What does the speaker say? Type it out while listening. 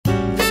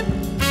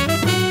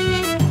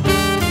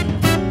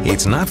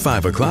It's not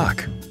 5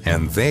 o'clock,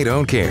 and they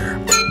don't care.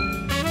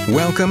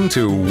 Welcome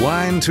to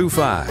Wine to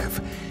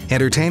 5.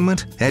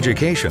 Entertainment,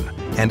 education,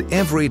 and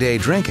everyday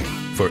drinking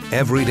for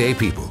everyday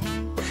people.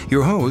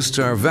 Your hosts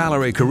are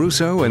Valerie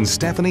Caruso and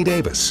Stephanie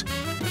Davis,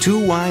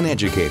 two wine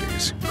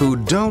educators who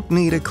don't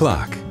need a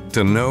clock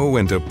to know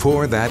when to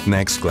pour that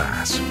next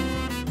glass.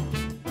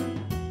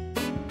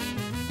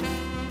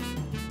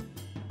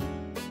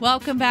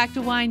 Welcome back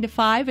to Wine to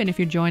 5, and if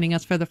you're joining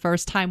us for the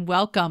first time,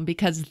 welcome,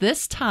 because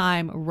this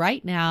time,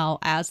 right now,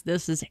 as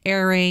this is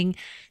airing,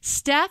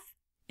 Steph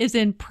is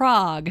in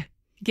Prague,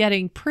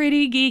 getting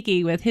pretty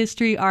geeky with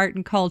history, art,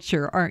 and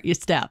culture, aren't you,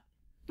 Steph?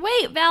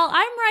 Wait, Val,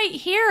 I'm right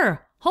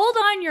here. Hold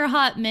on your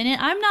hot minute.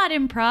 I'm not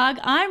in Prague.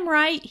 I'm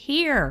right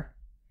here.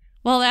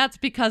 Well, that's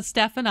because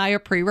Steph and I are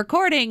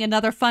pre-recording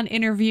another fun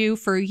interview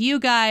for you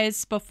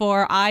guys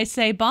before I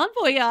say bon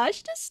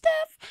voyage to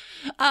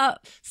Steph.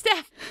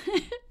 Steph.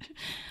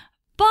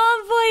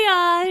 Bon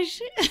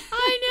voyage.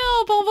 I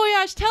know, bon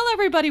voyage. Tell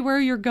everybody where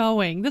you're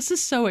going. This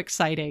is so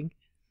exciting.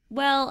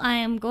 Well, I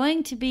am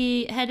going to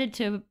be headed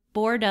to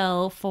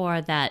Bordeaux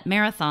for that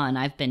marathon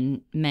I've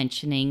been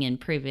mentioning in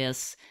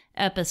previous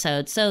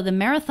episodes. So the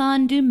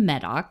Marathon du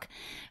Médoc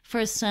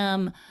for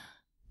some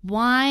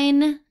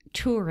wine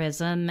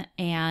tourism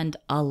and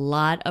a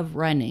lot of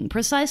running,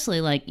 precisely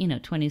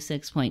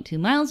 26.2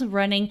 miles of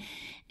running.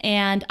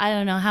 And I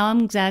don't know how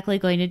I'm exactly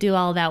going to do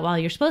all that while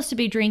you're supposed to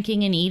be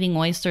drinking and eating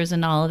oysters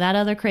and all of that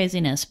other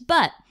craziness.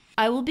 But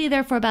I will be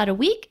there for about a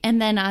week, and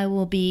then I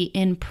will be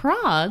in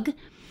Prague,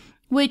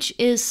 which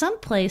is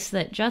someplace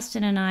that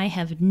Justin and I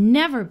have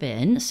never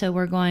been. So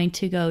we're going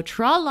to go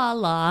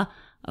tra-la-la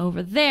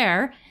over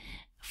there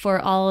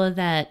for all of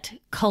that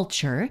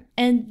culture.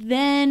 And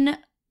then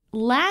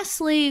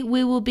lastly,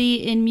 we will be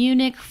in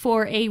Munich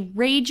for a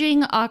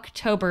raging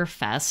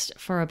Oktoberfest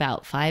for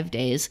about 5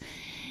 days.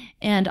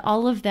 And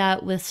all of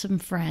that with some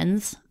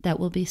friends that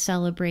will be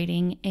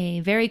celebrating a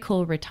very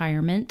cool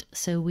retirement.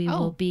 So we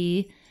will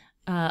be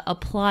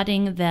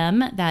applauding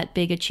them, that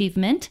big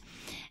achievement.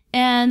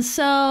 And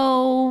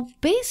so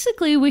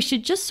basically we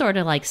should just sort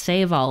of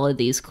save all of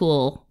these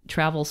cool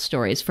travel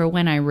stories for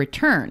when I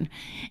return.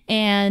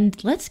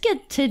 And let's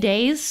get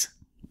today's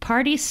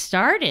party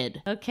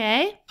started,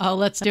 okay? Oh,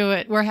 let's do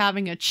it. We're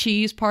having a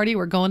cheese party.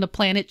 We're going to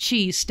Planet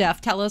Cheese.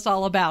 Steph, tell us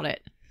all about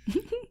it.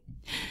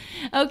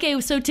 Okay,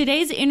 so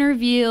today's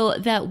interview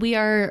that we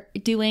are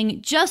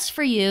doing just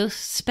for you,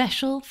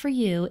 special for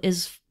you,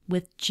 is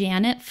with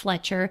Janet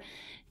Fletcher.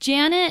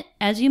 Janet,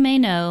 as you may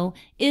know,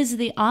 is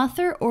the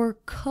author or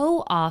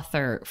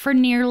co-author for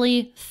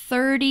nearly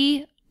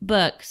 30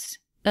 books.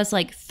 That's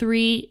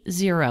 30,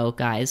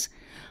 guys,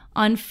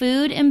 on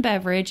food and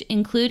beverage,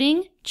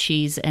 including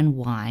cheese and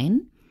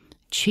wine,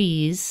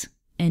 cheese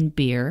and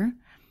beer,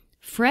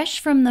 fresh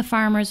from the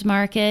farmer's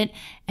market,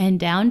 and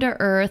down to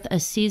earth, a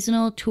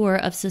seasonal tour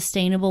of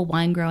sustainable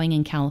wine growing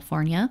in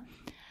California.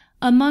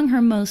 Among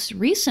her most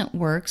recent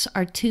works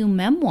are 2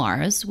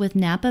 memoirs with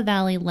Napa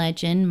Valley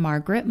legend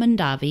Margaret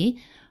Mondavi's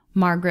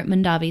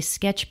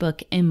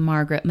sketchbook, and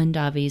Margaret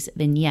Mondavi's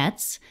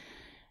vignettes.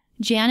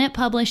 Janet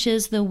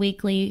publishes the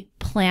weekly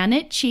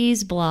Planet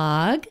Cheese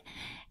blog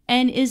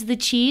and is the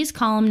cheese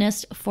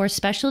columnist for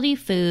Specialty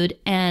Food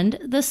and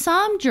the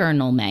Somm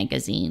Journal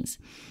magazines.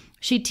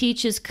 She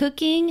teaches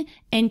cooking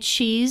and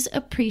cheese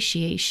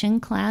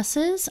appreciation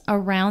classes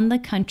around the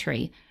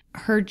country.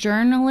 Her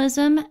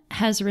journalism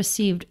has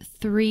received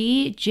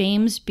 3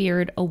 James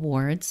Beard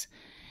Awards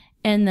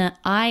and the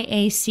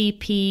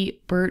IACP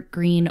Burt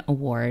Green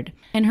Award.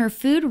 And her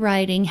food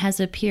writing has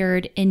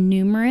appeared in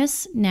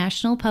numerous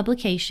national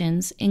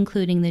publications,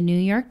 including the New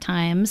York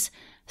Times,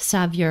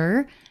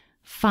 Saveur,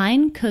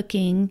 Fine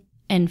Cooking,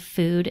 and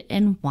Food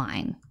and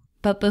Wine.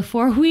 But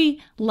before we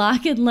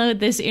lock and load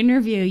this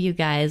interview, you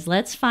guys,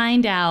 let's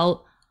find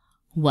out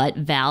what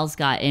Val's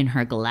got in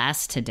her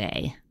glass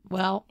today.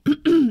 Well,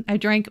 I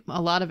drank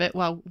a lot of it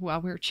while we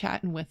were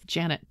chatting with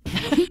Janet.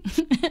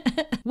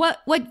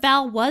 What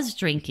Val was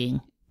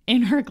drinking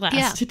in her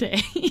glass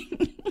today.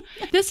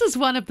 This is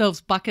one of those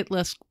bucket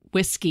list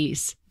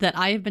whiskeys that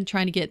I have been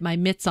trying to get my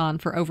mitts on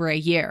for over a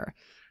year.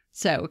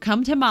 So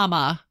come to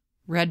Mama.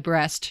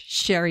 Redbreast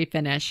Sherry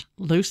Finish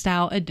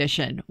Lustau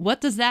Edition. What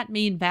does that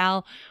mean,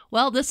 Val?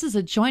 Well, this is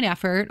a joint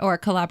effort or a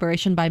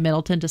collaboration by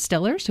Middleton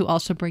Distillers, who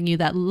also bring you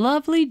that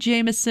lovely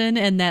Jameson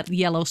and that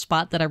yellow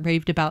spot that I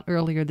raved about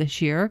earlier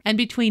this year. And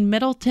between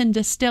Middleton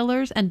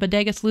Distillers and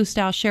Bodegas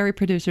Lustau sherry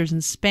producers in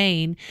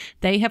Spain,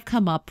 they have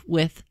come up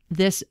with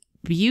this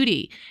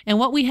beauty. And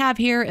what we have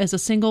here is a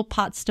single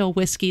pot still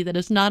whiskey that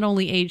is not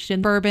only aged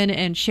in bourbon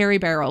and sherry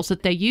barrels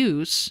that they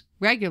use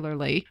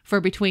regularly for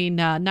between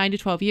 9 to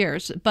 12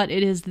 years, but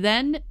it is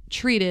then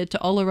treated to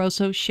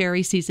Oloroso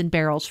sherry seasoned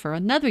barrels for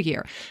another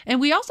year.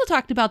 And we also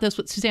talked about this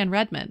with Suzanne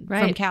Redmond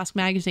from Cask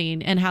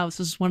Magazine and how this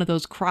is one of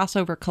those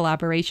crossover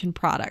collaboration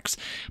products.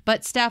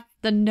 But Steph,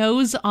 the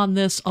nose on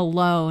this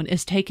alone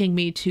is taking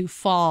me to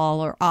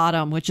fall or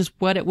autumn, which is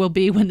what it will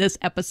be when this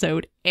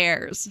episode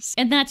airs.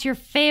 And that's your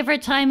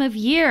favorite time of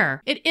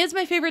year. It is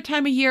my favorite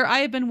time of year. I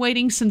have been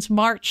waiting since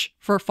March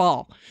for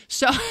fall.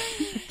 So,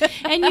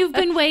 and you've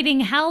been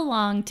waiting how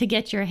long to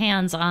get your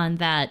hands on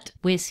that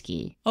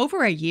whiskey?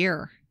 Over a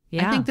year.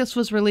 Yeah. I think this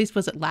was released,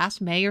 was it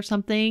last May or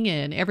something?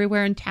 And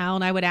everywhere in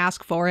town I would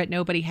ask for it.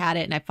 Nobody had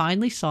it. And I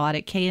finally saw it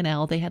at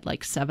K&L. They had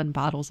like 7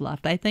 bottles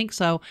left, I think.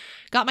 So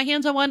got my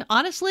hands on one.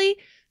 Honestly,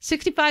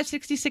 $65,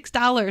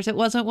 $66. It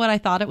wasn't what I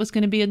thought it was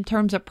going to be in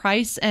terms of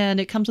price. And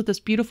it comes with this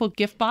beautiful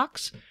gift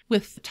box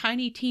with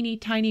tiny, teeny,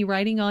 tiny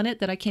writing on it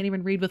that I can't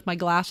even read with my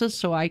glasses.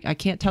 So I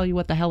can't tell you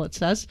what the hell it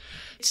says.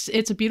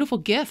 It's a beautiful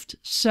gift.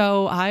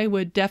 So I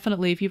would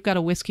definitely, if you've got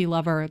a whiskey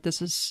lover,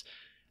 this is...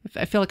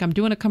 I feel like I'm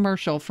doing a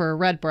commercial for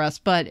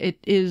Redbreast, but it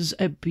is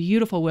a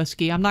beautiful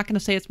whiskey. I'm not going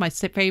to say it's my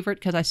favorite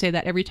because I say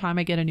that every time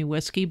I get a new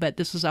whiskey, but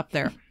this is up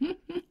there.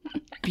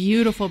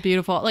 Beautiful,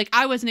 beautiful. Like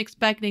I wasn't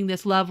expecting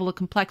this level of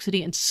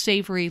complexity and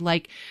savory.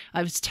 Like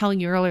I was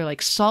telling you earlier,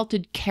 like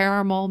salted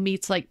caramel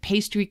meets like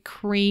pastry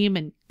cream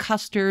and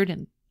custard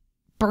and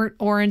burnt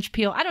orange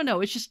peel. I don't know.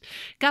 It's just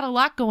got a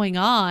lot going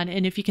on.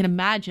 And if you can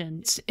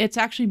imagine, it's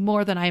actually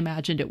more than I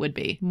imagined it would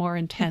be. More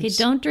intense. Okay,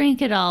 don't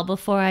drink it all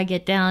before I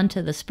get down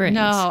to the springs.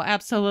 No,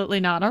 absolutely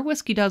not. Our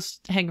whiskey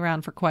does hang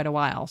around for quite a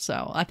while.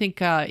 So I think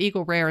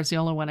Eagle Rare is the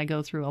only one I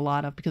go through a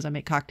lot of because I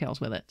make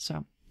cocktails with it.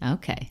 So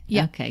okay.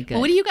 Yeah. Okay, good.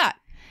 Well, what do you got?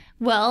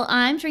 Well,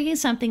 I'm drinking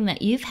something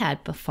that you've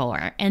had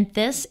before, and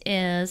this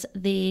is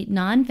the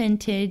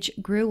non-vintage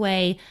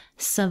Gruet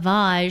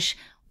Sauvage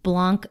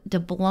Blanc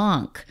de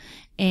Blanc.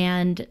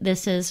 And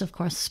this is, of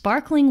course,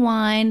 sparkling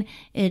wine.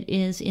 It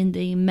is in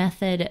the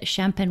method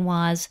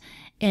champenoise,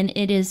 and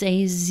it is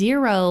a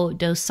 0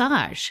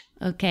 dosage.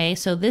 Okay,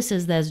 so this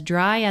is as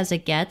dry as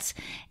it gets.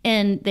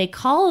 And they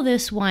call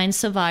this wine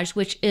Sauvage,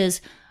 which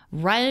is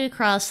right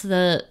across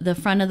the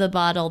front of the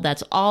bottle.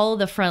 That's all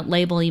the front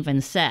label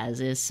even says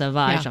is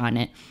Sauvage on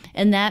it.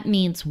 And that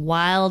means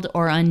wild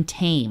or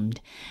untamed.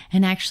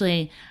 And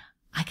actually,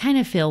 I kind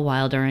of feel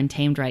wild or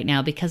untamed right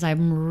now because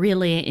I'm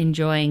really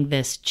enjoying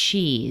this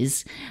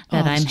cheese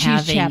that I'm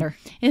having. Chatter.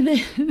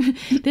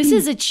 This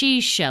is a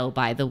cheese show,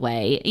 by the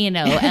way. You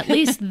know, at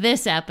least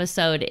this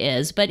episode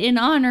is. But in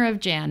honor of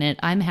Janet,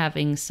 I'm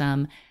having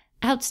some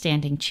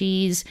outstanding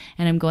cheese,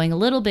 and I'm going a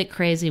little bit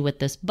crazy with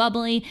this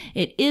bubbly.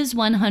 It is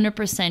 100%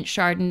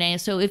 Chardonnay.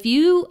 So if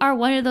you are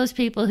one of those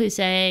people who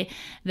say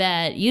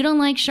that you don't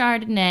like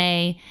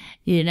Chardonnay,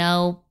 you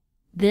know,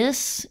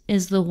 this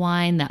is the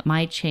wine that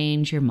might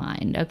change your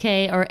mind,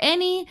 okay? Or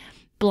any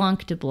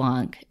Blanc de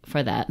Blanc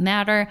for that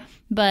matter.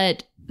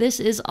 But this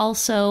is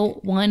also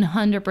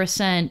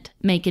 100%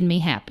 making me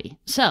happy.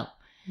 So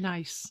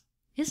nice.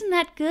 Isn't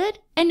that good?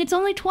 And it's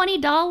only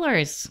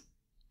 $20.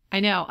 I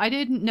know. I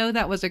didn't know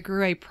that was a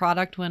Gruet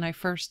product when I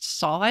first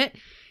saw it.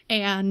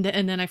 And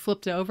then I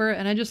flipped over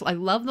and I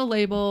love the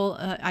label.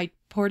 I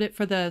poured it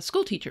for the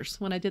school teachers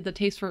when I did the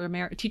Teach for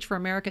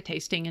America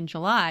tasting in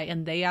July,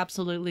 and they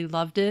absolutely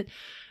loved it.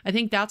 I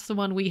think that's the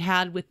one we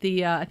had with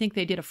the, I think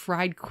they did a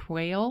fried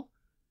quail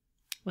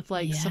with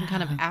like some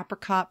kind of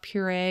apricot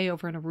puree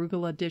over an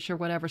arugula dish or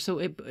whatever. So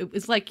it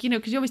was like, you know,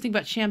 because you always think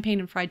about champagne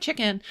and fried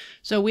chicken.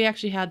 So we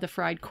actually had the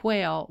fried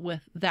quail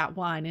with that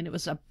wine, and it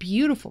was a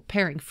beautiful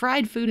pairing.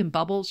 Fried food and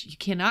bubbles, you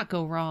cannot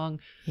go wrong.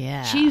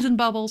 Yeah. Cheese and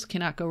bubbles,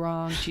 cannot go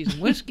wrong. Cheese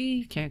and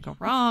whiskey, can't go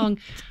wrong.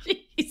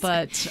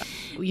 But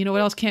you know what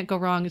else can't go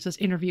wrong is this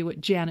interview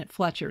with Janet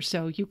Fletcher.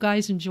 So you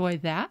guys enjoy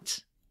that.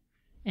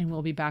 And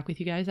we'll be back with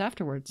you guys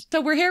afterwards. So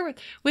we're here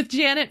with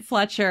Janet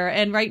Fletcher,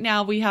 and right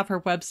now we have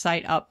her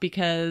website up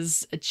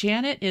because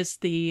Janet is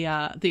the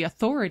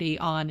authority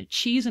on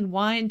cheese and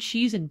wine,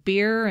 cheese and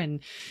beer, and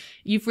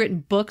you've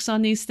written books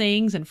on these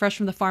things and Fresh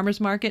from the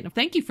Farmer's Market. And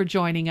thank you for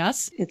joining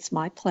us. It's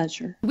my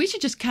pleasure. We should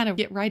just kind of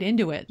get right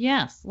into it.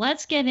 Yes,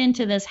 let's get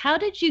into this. How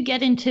did you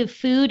get into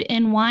food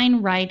and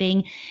wine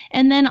writing?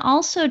 And then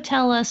also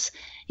tell us,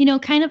 you know,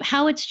 kind of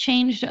how it's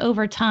changed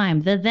over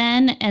time, the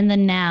then and the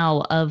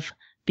now of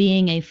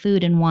being a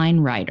food and wine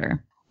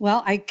writer.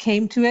 Well, I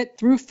came to it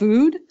through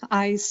food.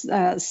 I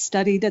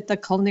studied at the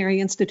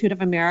Culinary Institute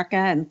of America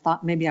and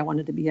thought maybe I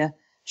wanted to be a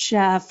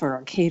chef or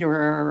a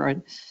caterer.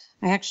 And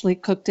I actually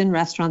cooked in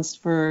restaurants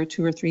for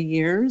 2 or 3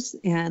 years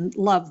and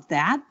loved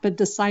that, but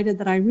decided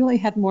that I really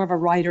had more of a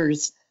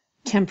writer's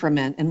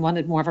temperament and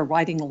wanted more of a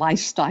writing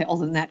lifestyle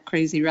than that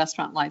crazy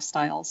restaurant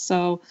lifestyle.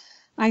 So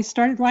I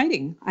started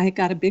writing. I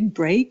got a big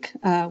break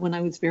when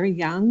I was very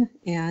young,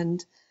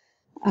 and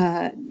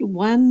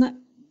one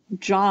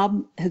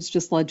job has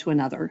just led to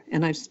another.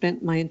 And I've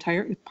spent my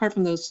entire, apart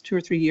from those 2 or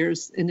 3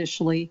 years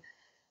initially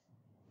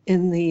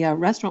in the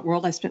restaurant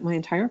world, I spent my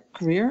entire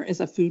career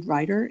as a food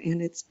writer,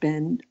 and it's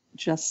been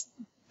just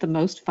the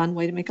most fun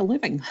way to make a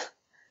living.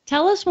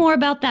 Tell us more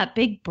about that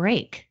big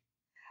break.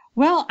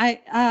 Well,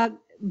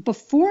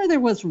 before there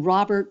was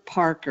Robert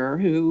Parker,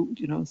 who,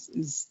 you know,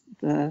 is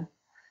the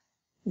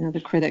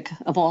the critic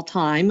of all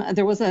time.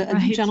 There was a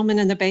gentleman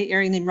in the Bay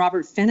Area named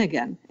Robert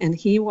Finnegan, and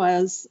he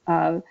was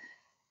an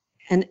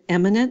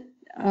eminent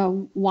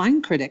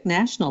wine critic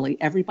nationally.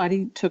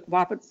 Everybody took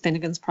Robert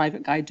Finnegan's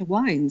Private Guide to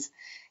Wines.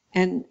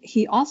 And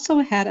he also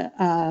had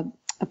a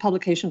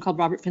publication called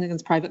Robert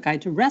Finnegan's Private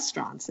Guide to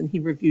Restaurants, and he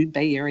reviewed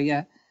Bay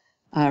Area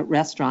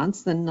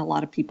restaurants. And a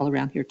lot of people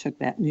around here took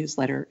that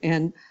newsletter.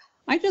 And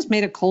I just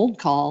made a cold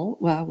call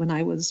when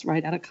I was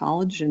right out of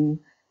college and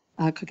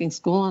cooking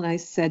school. And I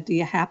said, do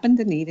you happen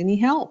to need any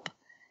help?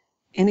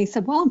 And he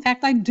said, well, in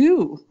fact, I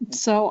do.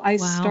 So I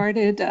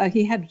started,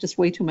 he had just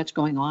way too much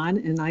going on.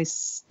 And I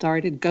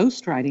started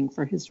ghostwriting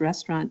for his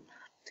restaurant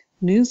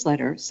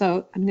newsletter.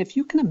 So, I mean, if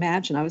you can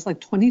imagine, I was like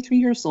 23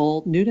 years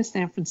old, new to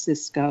San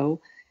Francisco,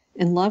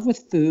 in love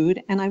with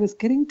food. And I was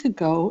getting to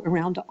go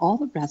around to all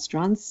the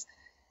restaurants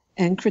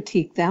and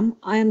critique them,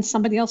 and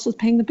somebody else was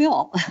paying the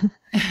bill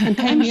and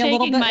paying me a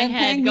little bit and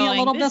paying me a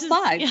little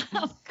besides.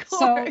 Yeah,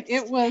 so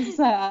it was,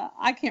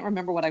 I can't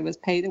remember what I was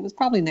paid. It was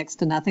probably next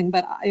to nothing,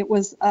 but it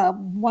was a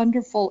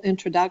wonderful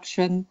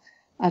introduction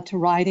to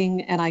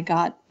writing. And I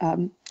got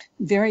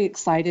very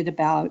excited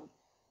about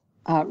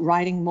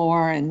writing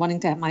more and wanting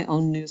to have my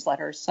own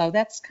newsletter. So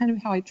that's kind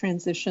of how I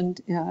transitioned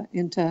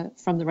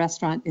from the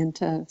restaurant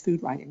into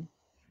food writing.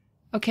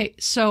 Okay.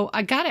 So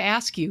I got to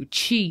ask you,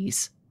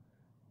 cheese.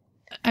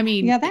 I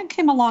mean, yeah, that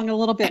came along a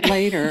little bit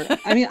later.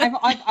 I mean,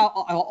 I've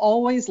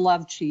always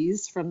loved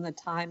cheese from the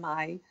time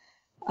I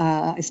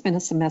spent a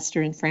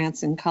semester in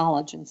France in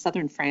college in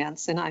southern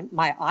France, and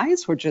my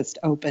eyes were just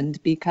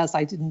opened because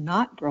I did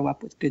not grow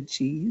up with good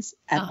cheese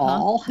at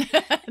all.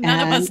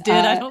 None of us did,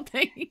 I don't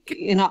think.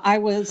 I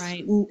was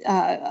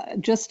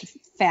just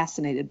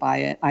fascinated by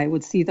it. I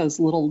would see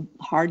those little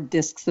hard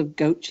discs of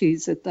goat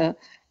cheese at the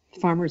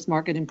farmer's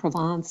market in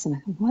Provence,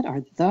 and what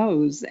are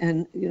those?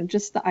 And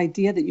just the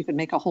idea that you could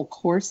make a whole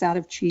course out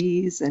of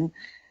cheese. And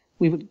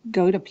we would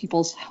go to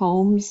people's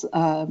homes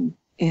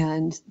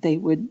and they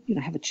would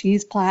have a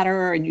cheese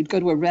platter, and you'd go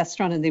to a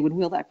restaurant and they would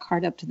wheel that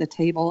cart up to the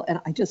table.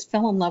 And I just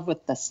fell in love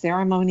with the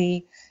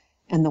ceremony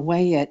and the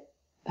way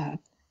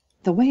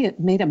it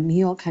made a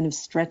meal kind of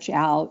stretch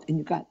out, and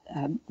you got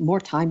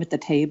more time at the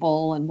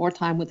table and more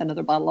time with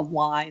another bottle of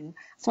wine.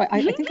 So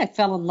I think I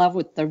fell in love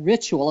with the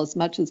ritual as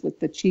much as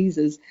with the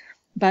cheeses.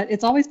 But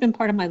it's always been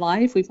part of my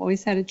life. We've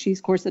always had a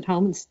cheese course at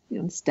home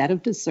instead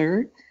of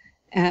dessert.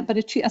 But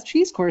a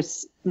cheese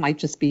course might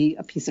just be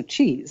a piece of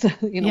cheese,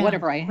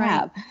 whatever I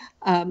have.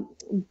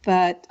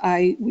 But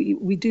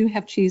we do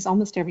have cheese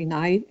almost every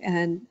night.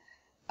 And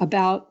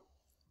about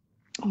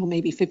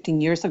maybe 15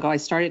 years ago, I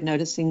started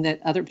noticing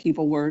that other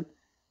people were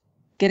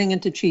getting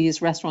into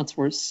cheese. Restaurants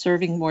were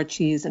serving more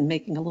cheese and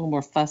making a little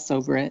more fuss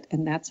over it.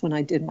 And that's when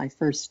I did my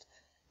first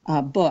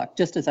book.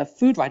 Just as a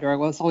food writer, I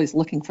was always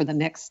looking for the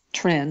next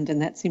trend,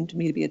 and that seemed to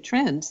me to be a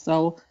trend.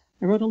 So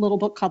I wrote a little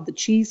book called The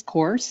Cheese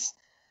Course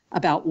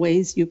about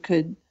ways you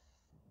could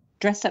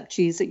dress up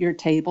cheese at your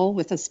table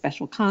with a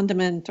special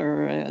condiment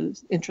or an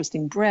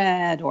interesting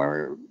bread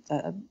or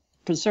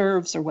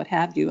preserves or what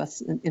have you,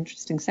 an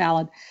interesting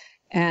salad.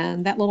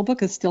 And that little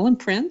book is still in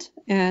print,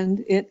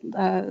 and it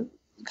kind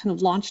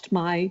of launched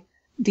my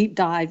deep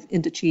dive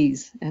into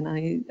cheese. And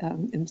I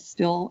am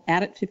still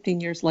at it 15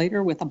 years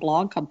later with a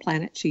blog called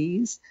Planet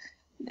Cheese.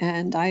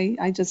 And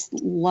I just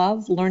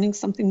love learning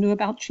something new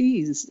about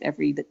cheese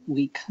every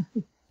week.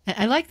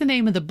 I like the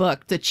name of the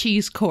book, The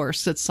Cheese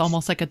Course. It's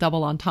almost like a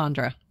double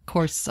entendre.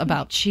 Course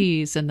about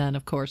cheese, and then,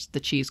 of course, the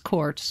cheese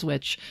course,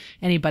 which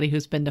anybody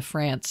who's been to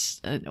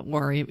France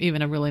or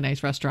even a really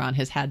nice restaurant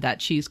has had that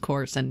cheese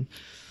course, and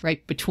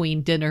right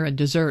between dinner and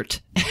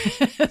dessert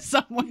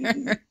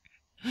somewhere.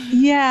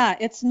 Yeah,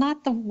 it's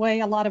not the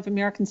way a lot of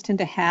Americans tend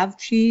to have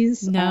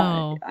cheese.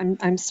 No.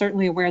 I'm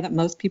certainly aware that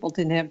most people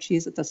tend to have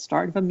cheese at the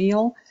start of a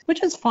meal,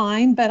 which is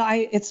fine, but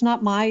it's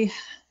not my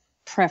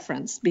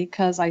preference,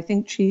 because I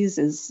think cheese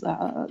is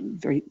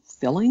very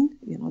filling.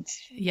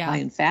 It's high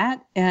in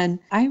fat, and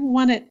I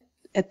want it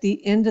at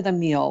the end of the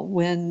meal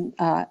when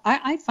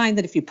I find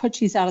that if you put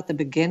cheese out at the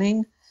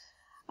beginning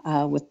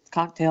with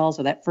cocktails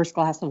or that first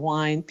glass of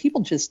wine,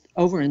 people just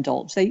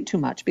overindulge. They eat too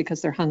much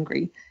because they're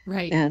hungry.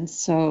 Right. And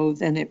so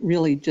then it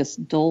really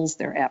just dulls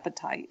their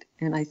appetite.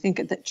 And I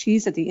think that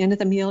cheese at the end of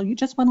the meal, you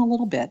just want a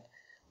little bit.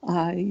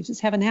 You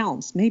just have an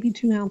ounce, maybe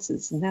 2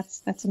 ounces, and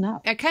that's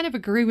enough. I kind of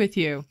agree with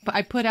you.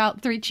 I put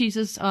out 3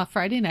 cheeses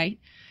Friday night,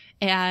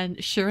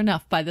 and sure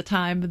enough, by the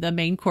time the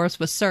main course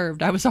was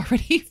served, I was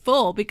already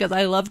full because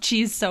I love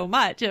cheese so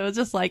much. It was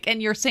just like,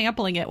 and you're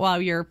sampling it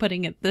while you're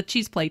putting the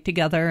cheese plate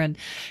together and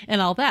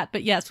all that.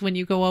 But yes, when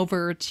you go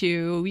over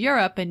to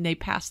Europe and they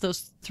pass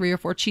those 3 or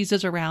 4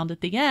 cheeses around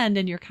at the end,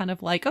 and you're kind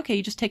of like, okay,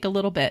 you just take a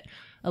little bit,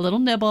 a little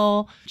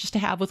nibble, just to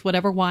have with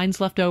whatever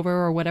wine's left over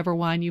or whatever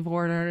wine you've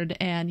ordered,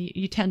 and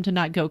you tend to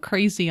not go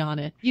crazy on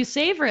it. You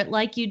savor it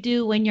like you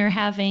do when you're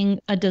having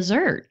a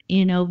dessert,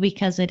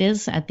 because it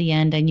is at the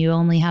end and you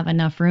only have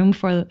enough room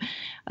for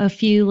a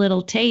few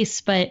little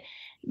tastes. But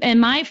in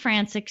my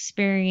France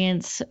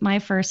experience, my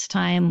first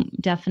time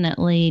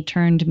definitely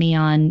turned me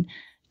on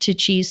to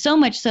cheese, so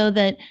much so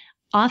that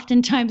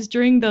oftentimes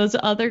during those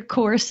other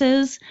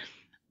courses,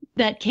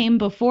 that came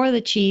before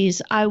the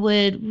cheese, I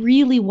would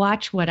really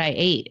watch what I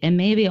ate and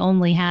maybe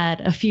only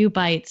had a few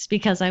bites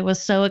because I was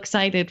so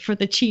excited for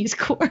the cheese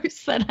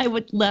course that I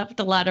would left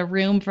a lot of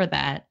room for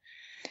that.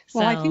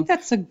 Well, I think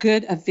that's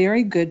a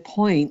very good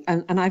point.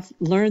 And I've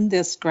learned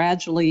this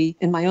gradually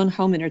in my own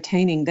home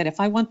entertaining, that if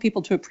I want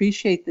people to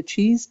appreciate the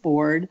cheese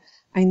board,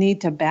 I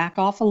need to back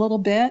off a little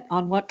bit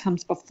on what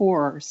comes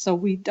before. So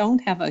we don't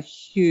have a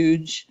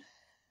huge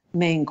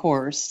main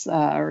course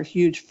or a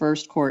huge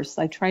first course.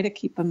 I try to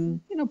keep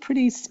them,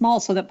 pretty small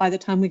so that by the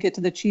time we get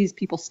to the cheese,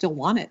 people still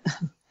want it.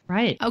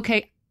 Right.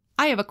 Okay.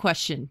 I have a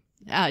question,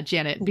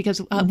 Janet, because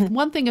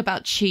one thing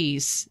about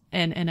cheese,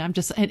 and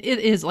it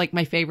is like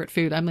my favorite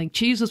food. I'm like,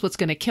 cheese is what's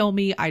going to kill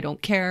me. I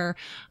don't care.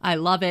 I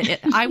love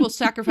it. I will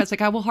sacrifice,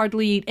 I will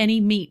hardly eat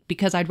any meat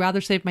because I'd rather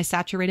save my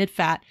saturated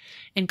fat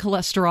and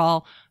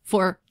cholesterol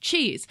for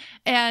cheese.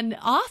 And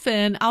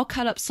often I'll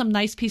cut up some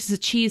nice pieces of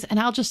cheese and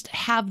I'll just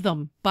have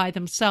them by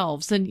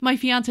themselves. And my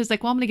fiance is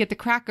like, well, I'm going to get the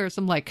crackers.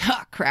 I'm like,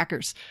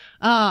 crackers.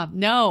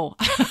 No,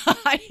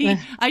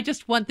 I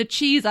just want the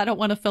cheese. I don't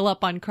want to fill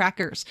up on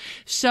crackers.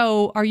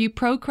 So are you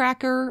pro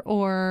cracker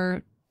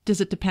or does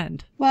it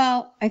depend?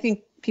 Well, I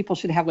think people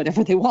should have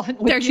whatever they want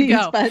with there cheese. You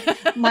go.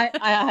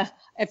 But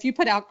if you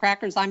put out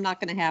crackers, I'm not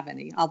going to have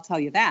any. I'll tell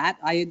you that.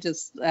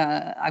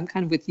 I'm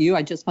kind of with you.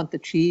 I just want the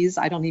cheese.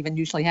 I don't even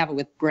usually have it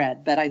with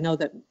bread, but I know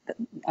that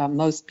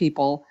most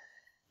people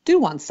do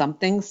want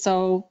something.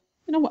 So,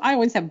 I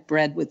always have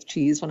bread with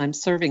cheese when I'm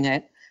serving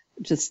it,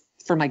 just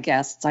for my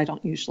guests. I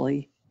don't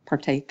usually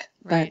partake.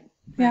 Right.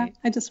 But yeah, right.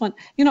 I just want,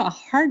 a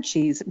hard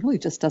cheese. It really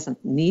just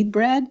doesn't need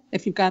bread.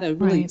 If you've got a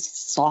really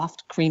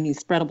soft, creamy,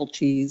 spreadable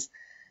cheese,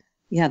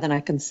 yeah, then I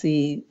can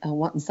see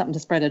wanting something to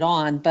spread it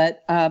on.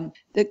 But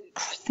the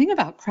thing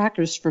about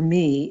crackers for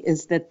me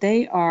is that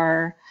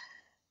I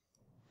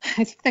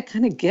think they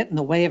kind of get in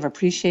the way of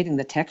appreciating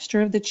the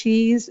texture of the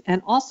cheese.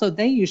 And also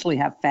they usually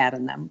have fat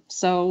in them.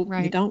 So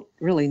you don't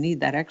really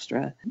need that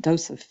extra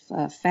dose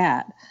of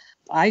fat.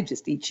 I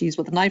just eat cheese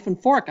with a knife and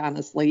fork,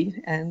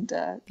 honestly, and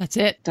that's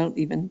it. Don't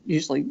even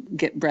usually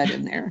get bread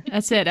in there.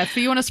 That's it. If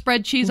you want to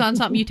spread cheese on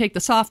something, you take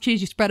the soft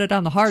cheese, you spread it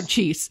on the hard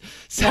cheese.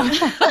 So,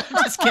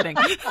 just kidding.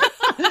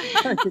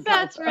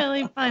 That's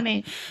really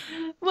funny.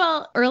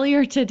 Well,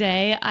 earlier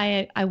today,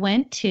 I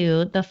went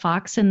to the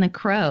Fox and the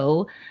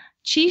Crow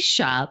cheese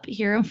shop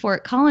here in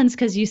Fort Collins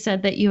because you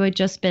said that you had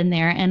just been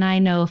there, and I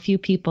know a few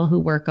people who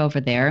work over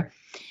there.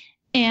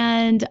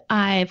 And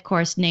I, of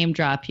course, name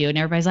drop you, and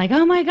everybody's like,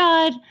 oh my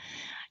God,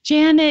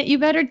 Janet, you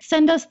better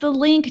send us the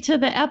link to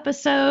the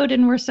episode.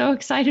 And we're so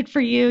excited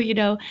for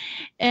you,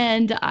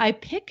 And I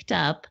picked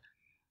up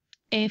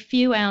a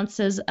few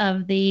ounces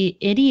of the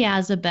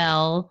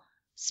Idiazabal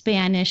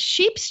Spanish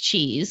sheep's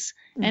cheese.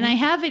 Mm-hmm. And I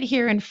have it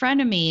here in front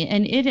of me.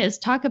 And it is,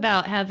 talk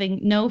about having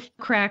no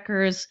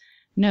crackers,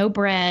 no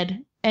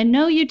bread, and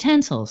no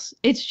utensils.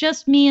 It's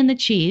just me and the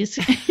cheese.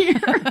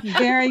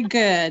 Very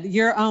good.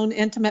 Your own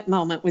intimate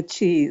moment with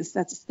cheese.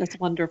 That's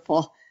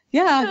wonderful.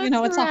 Yeah,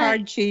 it's a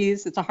hard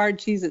cheese. It's a hard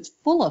cheese. It's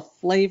full of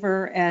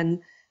flavor.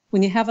 And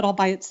when you have it all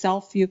by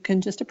itself, you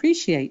can just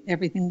appreciate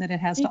everything that it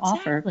has to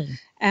offer.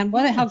 And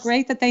how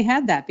great that they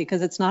had that,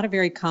 because it's not a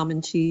very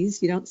common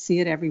cheese. You don't see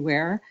it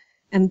everywhere.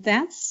 And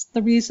that's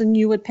the reason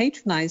you would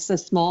patronize a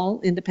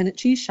small independent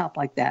cheese shop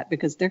like that,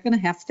 because they're going to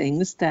have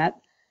things that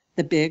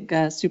the big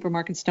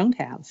supermarkets don't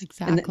have.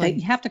 Exactly. And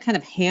you have to kind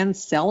of hand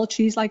sell a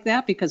cheese like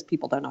that because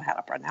people don't know how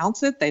to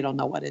pronounce it. They don't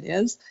know what it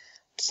is.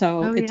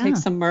 So it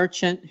takes a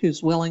merchant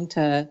who's willing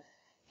to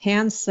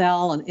hand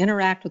sell and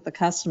interact with the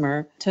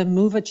customer to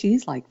move a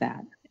cheese like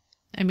that.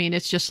 I mean,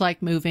 it's just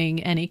like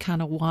moving any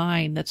kind of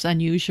wine that's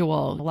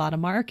unusual in a lot of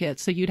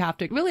markets. So you'd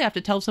really have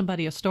to tell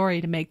somebody a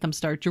story to make them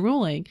start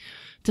drooling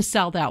to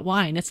sell that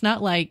wine. It's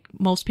not like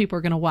most people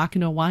are going to walk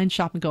into a wine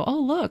shop and go, oh,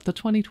 look, the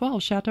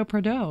 2012 Chateau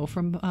Perdot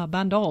from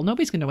Bandol.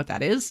 Nobody's going to know what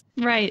that is.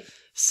 Right.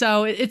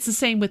 So it's the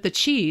same with the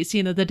cheese,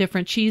 the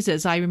different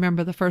cheeses. I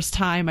remember the first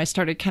time I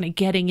started kind of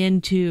getting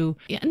into,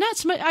 not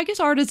so much, I guess,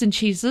 artisan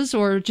cheeses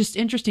or just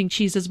interesting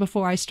cheeses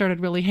before I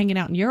started really hanging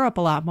out in Europe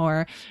a lot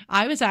more.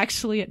 I was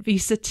actually at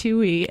Visa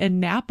Tui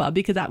in Napa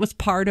because that was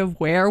part of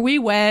where we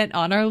went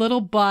on our little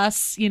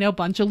bus. A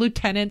bunch of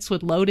lieutenants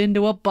would load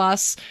into a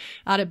bus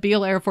out at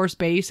Beale Air Force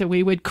Base and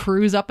we would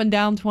cruise up and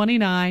down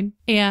 29.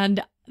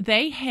 And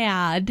they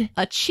had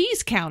a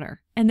cheese counter.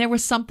 And there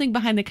was something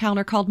behind the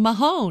counter called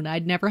Mahone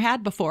I'd never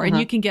had before. And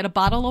you can get a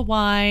bottle of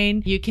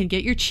wine, you can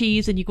get your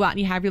cheese, and you go out and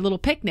you have your little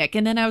picnic.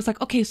 And then I was like,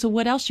 okay, so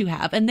what else you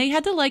have? And they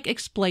had to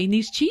explain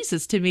these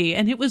cheeses to me.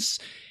 And it was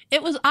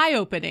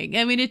eye-opening.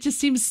 I mean, it just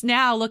seems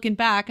now looking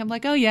back, I'm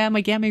like, oh yeah,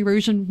 my Gamay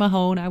Rouge and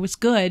Mahone, I was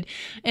good.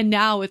 And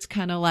now it's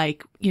kind of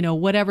like,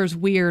 whatever's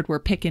weird, we're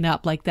picking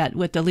up like that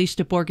with the Liche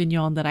de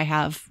Bourguignon that I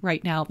have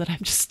right now that I'm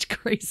just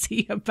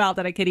crazy about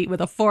that I could eat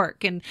with a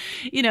fork. And,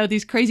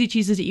 these crazy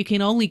cheeses that you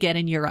can only get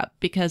in Europe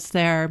because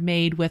they're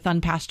made with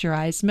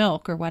unpasteurized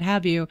milk or what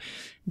have you.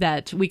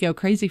 that we go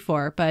crazy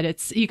for,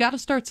 but you got to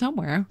start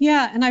somewhere.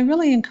 Yeah, and I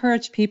really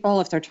encourage people,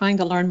 if they're trying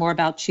to learn more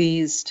about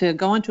cheese, to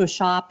go into a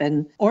shop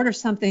and order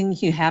something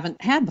you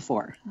haven't had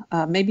before.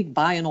 Maybe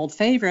buy an old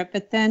favorite,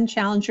 but then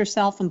challenge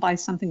yourself and buy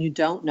something you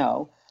don't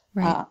know.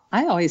 Right.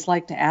 I always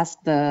like to ask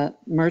the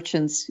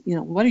merchants,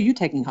 what are you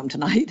taking home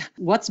tonight?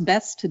 What's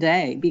best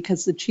today?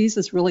 Because the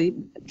cheeses really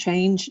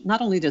change. Not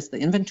only does the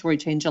inventory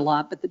change a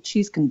lot, but the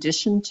cheese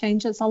condition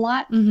changes a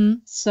lot. Mm-hmm.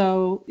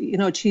 So,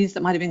 cheese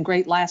that might have been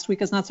great last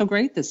week is not so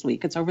great this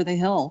week. It's over the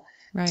hill.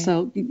 Right.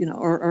 So,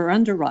 or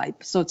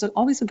underripe. So it's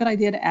always a good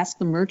idea to ask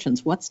the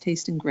merchants what's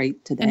tasting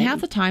great today. And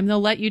half the time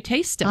they'll let you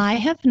taste them. I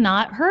have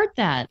not heard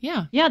that.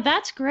 Yeah. Yeah,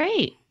 that's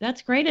great.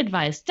 That's great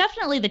advice.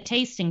 Definitely the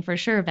tasting for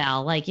sure,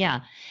 Val.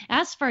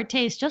 Ask for a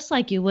taste just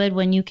like you would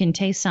when you can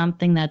taste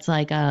something that's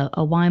like a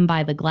wine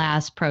by the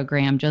glass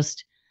program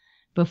just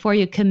before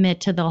you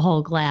commit to the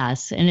whole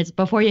glass. And it's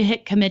before you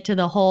commit to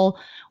the whole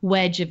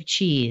wedge of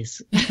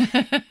cheese.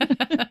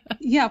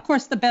 Yeah, of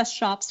course, the best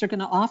shops are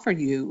going to offer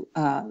you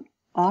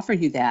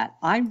that.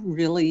 I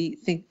really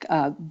think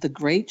the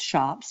great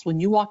shops, when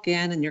you walk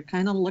in and you're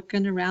kind of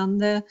looking around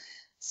the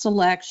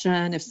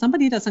selection, if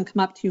somebody doesn't come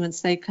up to you and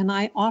say, can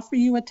I offer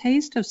you a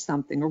taste of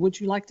something, or would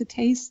you like to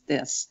taste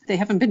this? They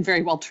haven't been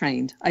very well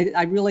trained.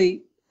 I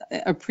really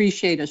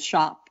appreciate a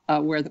shop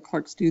where the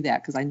clerks do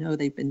that, because I know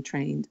they've been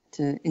trained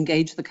to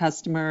engage the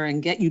customer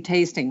and get you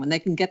tasting. When they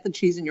can get the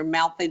cheese in your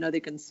mouth, they know they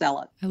can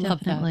sell it. I love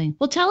Definitely.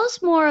 Well, tell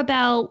us more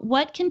about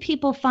what can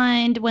people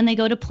find when they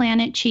go to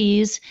Planet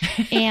Cheese,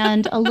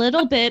 and a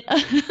little bit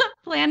of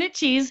Planet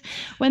Cheese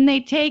when they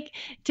take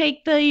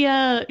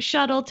the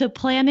shuttle to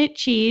Planet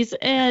Cheese,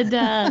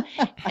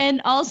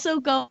 and also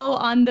go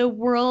on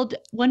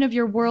one of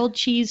your world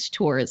cheese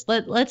tours.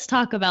 Let's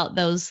talk about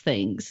those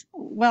things.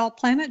 Well,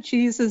 Planet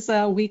Cheese is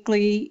a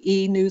weekly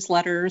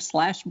e-newsletter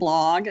 /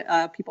 blog.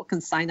 People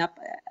can sign up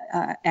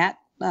at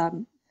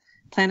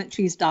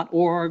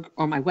planetcheese.org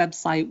or my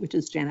website, which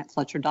is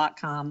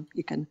janetfletcher.com.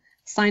 You can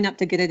sign up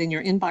to get it in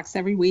your inbox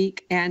every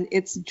week. And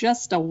it's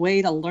just a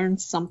way to learn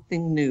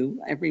something new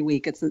every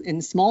week. It's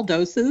in small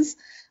doses.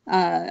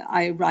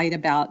 I write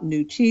about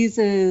new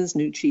cheeses,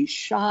 new cheese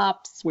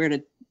shops, where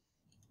to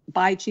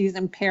buy cheese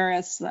in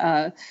Paris,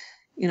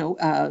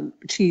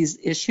 cheese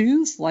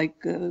issues like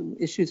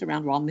issues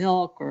around raw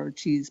milk or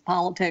cheese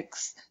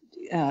politics,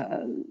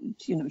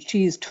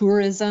 cheese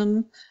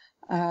tourism,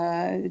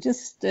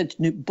 just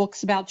new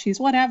books about cheese,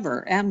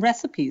 whatever, and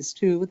recipes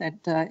too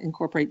that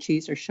incorporate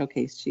cheese or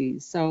showcase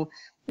cheese. So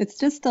it's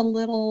just a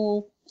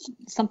little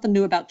something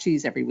new about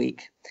cheese every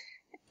week.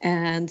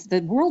 And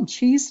the World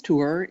Cheese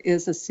Tour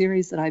is a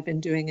series that I've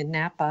been doing in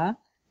Napa,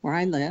 where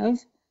I live,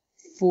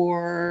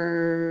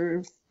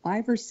 for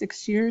 5 or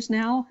 6 years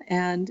now,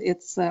 and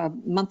it's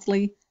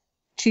monthly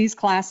cheese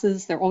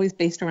classes. They're always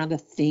based around a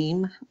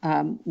theme.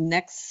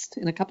 Next,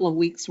 in a couple of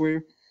weeks,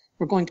 we're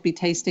going to be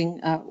tasting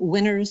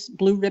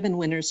blue ribbon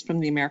winners from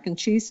the American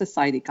Cheese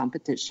Society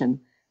competition,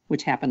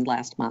 which happened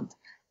last month.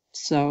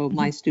 So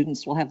my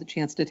students will have the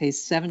chance to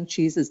taste 7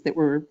 cheeses that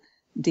were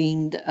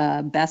deemed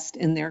best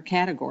in their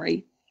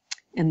category.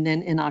 And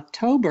then in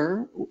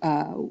October,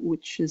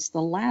 which is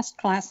the last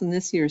class in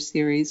this year's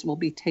series, we'll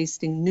be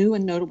tasting new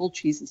and notable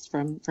cheeses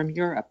from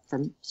Europe,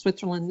 from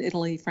Switzerland,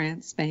 Italy,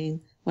 France,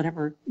 Spain,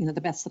 whatever, the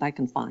best that I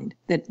can find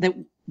that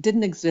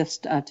didn't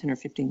exist 10 or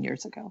 15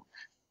 years ago.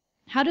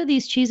 How do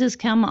these cheeses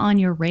come on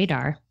your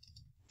radar?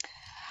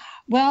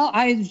 Well,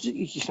 I'm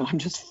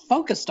just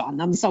focused on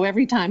them. So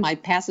every time I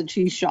pass a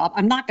cheese shop,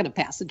 I'm not going to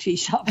pass a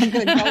cheese shop. I'm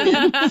going to go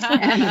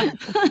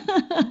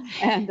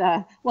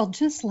in. Well,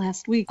 just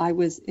last week, I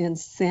was in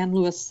San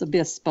Luis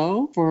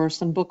Obispo for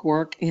some book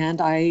work,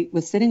 and I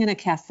was sitting in a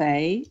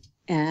cafe,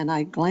 and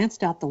I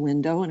glanced out the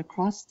window, and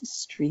across the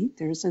street,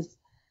 there's a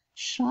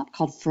shop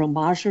called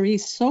Fromagerie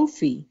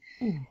Sophie.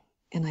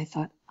 And I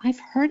thought, I've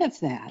heard of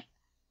that.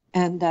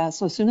 And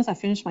so as soon as I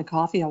finished my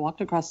coffee, I walked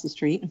across the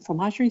street, and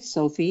Fromagerie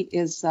Sophie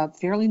is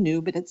fairly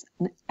new, but it's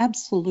an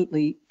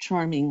absolutely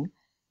charming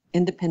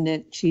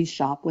independent cheese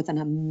shop with an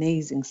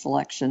amazing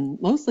selection,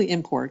 mostly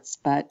imports,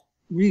 but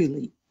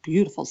really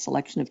beautiful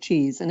selection of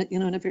cheese. And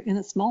in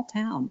a small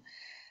town.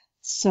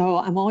 So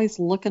I'm always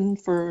looking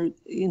for,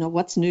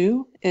 what's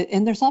new.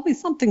 And there's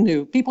always something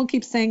new. People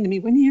keep saying to me,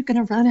 when are you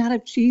going to run out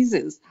of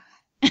cheeses?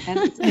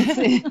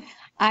 And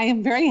I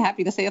am very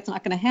happy to say it's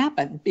not going to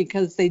happen,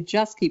 because they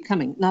just keep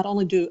coming. Not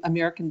only do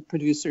American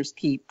producers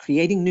keep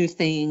creating new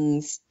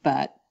things,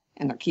 and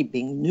there keep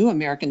being new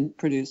American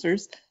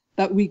producers,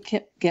 but we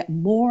get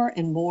more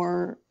and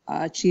more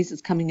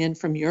cheeses coming in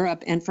from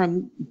Europe and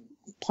from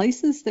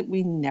places that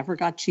we never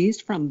got cheese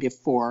from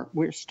before.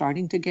 We're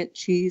starting to get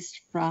cheese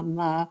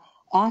from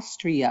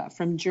Austria,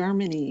 from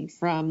Germany,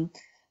 from,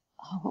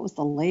 what was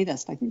the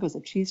latest? I think it was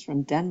a cheese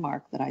from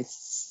Denmark that I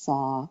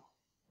saw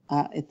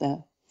at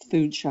the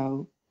food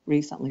show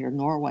recently, or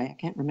Norway, I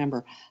can't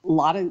remember. A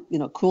lot of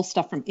cool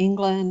stuff from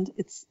England.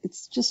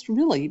 It's just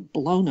really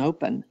blown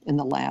open in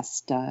the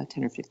last 10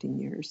 or 15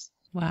 years.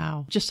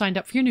 Wow. Just signed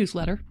up for your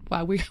newsletter.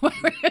 Wow. We're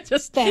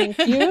just. Thank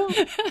you.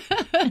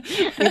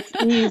 It's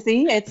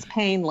easy. It's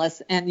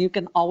painless. And you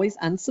can always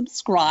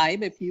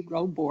unsubscribe if you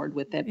grow bored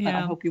with it, but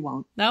I hope you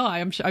won't. No,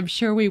 I'm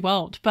sure we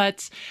won't.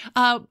 But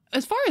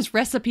as far as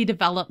recipe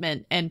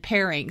development and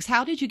pairings,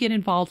 how did you get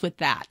involved with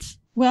that?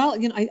 Well,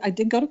 I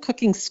did go to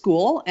cooking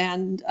school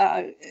and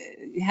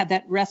had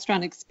that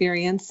restaurant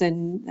experience,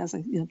 and as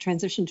I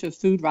transitioned to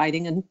food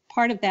writing, and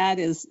part of that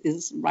is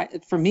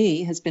for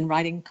me has been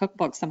writing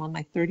cookbooks. I'm on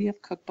my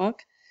 30th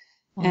cookbook,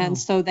 and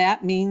so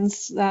that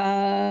means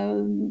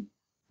developing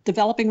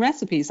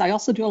recipes. I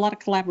also do a lot of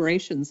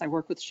collaborations. I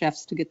work with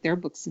chefs to get their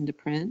books into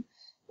print,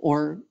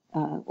 or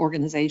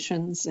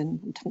organizations,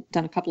 and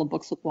done a couple of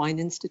books with Wine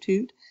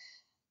Institute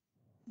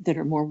that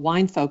are more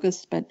wine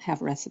focused but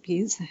have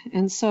recipes.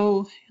 And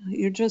so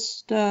you're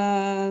just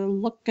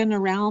looking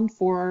around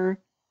for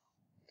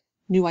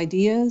new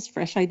ideas,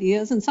 fresh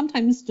ideas, and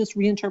sometimes just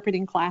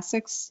reinterpreting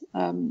classics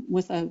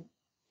with a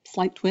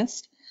slight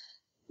twist.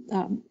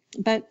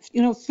 But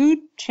food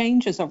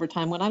changes over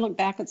time. When I look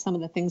back at some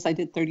of the things I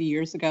did 30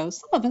 years ago,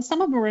 some of them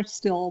are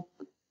still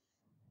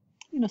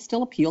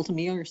appeal to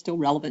me or still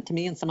relevant to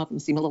me, and some of them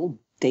seem a little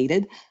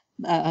dated.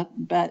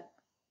 But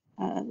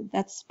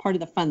that's part of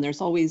the fun.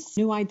 There's always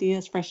new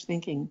ideas, fresh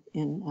thinking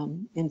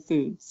in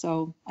food.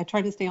 So I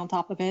try to stay on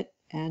top of it,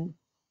 and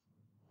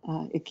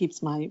it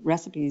keeps my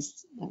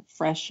recipes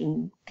fresh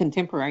and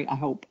contemporary, I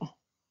hope.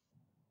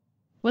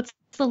 What's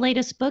the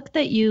latest book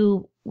that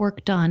you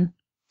worked on?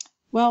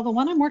 Well, the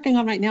one I'm working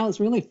on right now is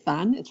really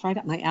fun. It's right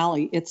up my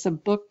alley. It's a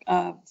book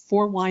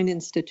for Wine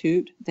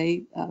Institute,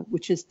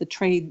 which is the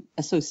trade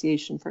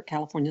association for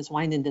California's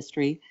wine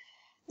industry.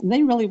 And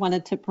they really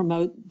wanted to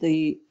promote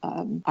the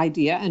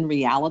idea and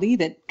reality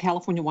that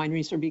California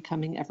wineries are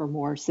becoming ever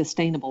more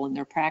sustainable in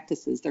their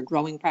practices, their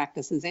growing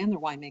practices and their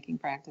winemaking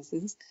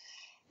practices.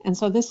 And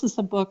so this is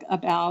a book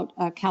about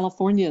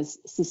California's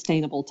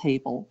sustainable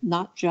table,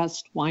 not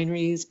just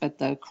wineries, but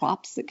the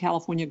crops that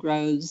California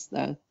grows,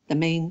 the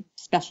main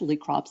specialty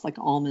crops like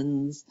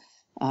almonds,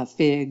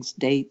 figs,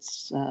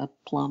 dates,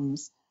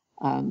 plums.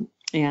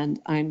 And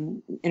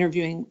I'm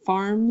interviewing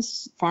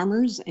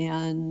farmers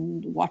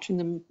and watching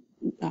them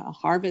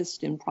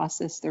harvest and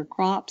process their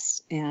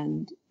crops,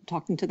 and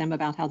talking to them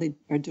about how they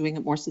are doing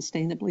it more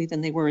sustainably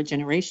than they were a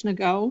generation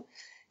ago.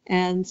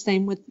 And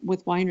same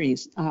with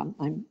wineries.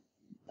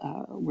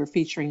 We're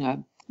featuring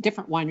a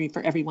different winery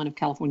for every one of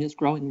California's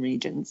growing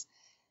regions.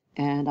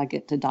 And I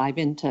get to dive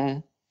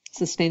into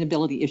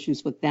sustainability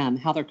issues with them,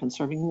 how they're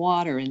conserving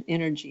water and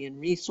energy and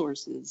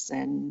resources,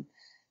 and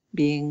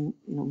being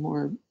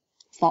more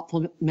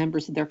thoughtful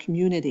members of their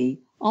community,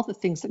 all the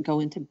things that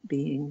go into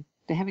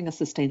having a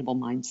sustainable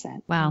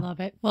mindset. Wow. I love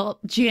it. Well,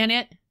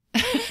 Janet,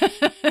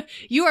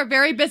 you are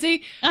very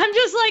busy. I'm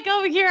just like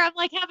over here. I'm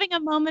like having a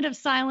moment of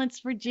silence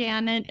for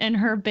Janet and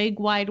her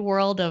big wide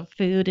world of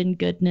food and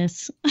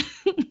goodness.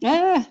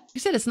 You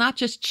said it's not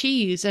just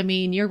cheese. I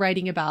mean, you're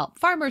writing about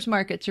farmers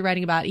markets. You're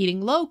writing about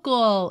eating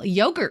local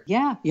yogurt.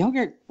 Yeah,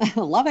 yogurt.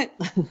 Love it.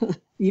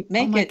 You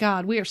make it. Oh my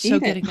God, we are so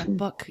getting that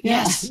book.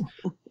 Yeah.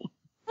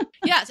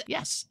 Yes.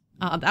 Yes.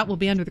 That will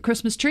be under the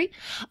Christmas tree.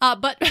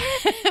 But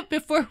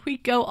before we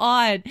go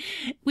on,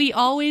 we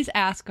always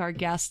ask our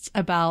guests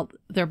about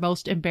their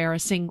most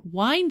embarrassing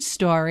wine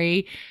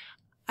story.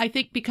 I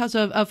think because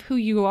of who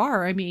you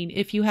are. I mean,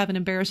 if you have an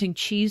embarrassing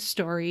cheese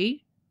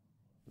story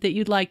that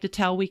you'd like to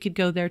tell, we could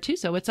go there too.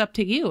 So it's up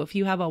to you. If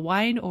you have a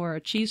wine or a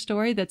cheese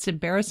story that's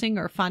embarrassing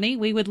or funny,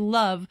 we would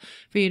love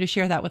for you to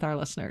share that with our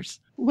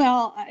listeners.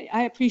 Well,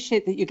 I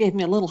appreciate that you gave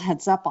me a little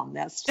heads up on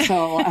this.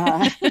 So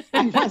I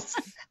was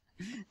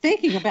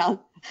thinking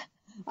about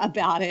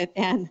it,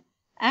 and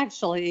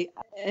actually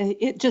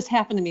it just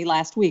happened to me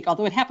last week,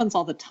 although it happens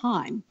all the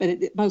time, but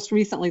most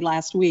recently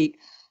last week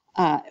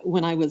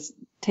when I was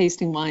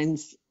tasting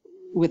wines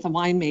with a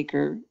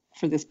winemaker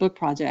for this book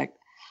project.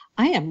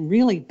 I am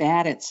really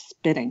bad at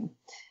spitting,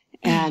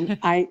 and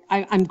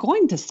I'm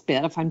going to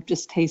spit if I'm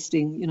just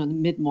tasting,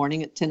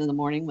 mid-morning at 10 in the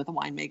morning with a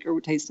winemaker.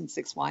 We're tasting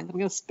 6 wines. I'm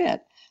going to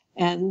spit.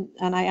 And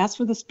I asked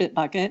for the spit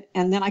bucket,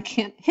 and then I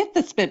can't hit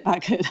the spit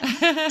bucket.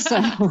 So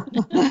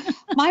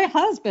my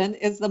husband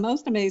is the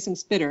most amazing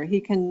spitter. He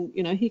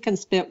can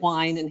spit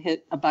wine and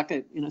hit a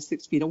bucket,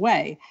 6 feet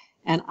away,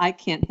 and I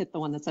can't hit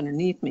the one that's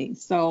underneath me.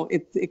 So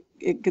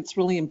it gets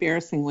really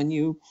embarrassing when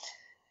you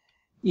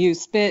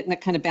spit and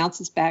it kind of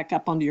bounces back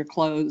up onto your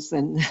clothes,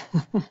 and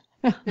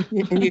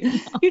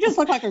you just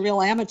look like a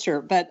real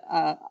amateur. But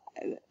I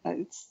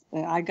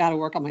got to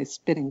work on my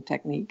spitting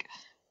technique.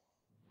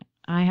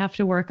 I have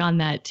to work on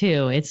that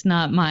too. It's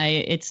not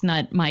my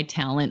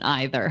talent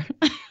either.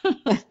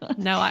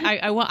 No,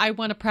 I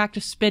want to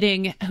practice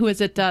spitting. Who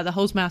is it? The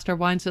hostmaster of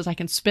wine says I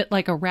can spit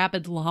like a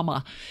rabid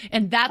llama.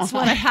 And that's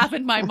what I have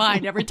in my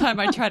mind every time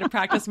I try to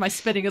practice my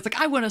spitting. It's like,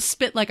 I want to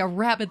spit like a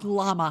rabid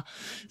llama.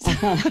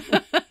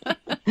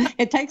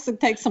 It takes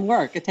some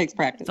work. It takes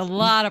practice. It's a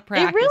lot of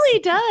practice. It really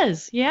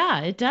does.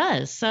 Yeah, it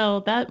does.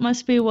 So that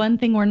must be one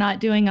thing we're not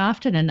doing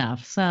often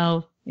enough.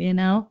 So,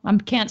 I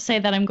can't say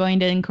that I'm going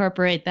to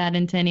incorporate that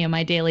into any of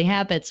my daily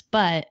habits,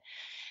 but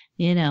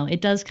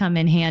it does come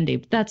in handy.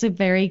 But that's a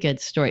very good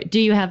story. Do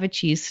you have a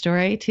cheese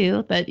story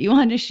too that you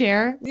want to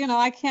share?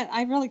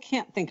 I really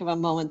can't think of a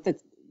moment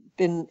that's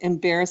been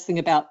embarrassing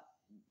about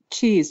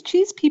cheese.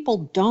 Cheese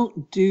people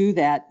don't do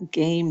that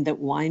game that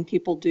wine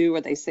people do where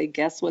they say,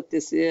 guess what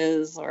this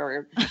is,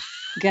 or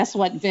guess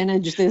what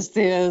vintage this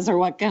is, or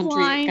what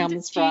country it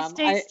comes from.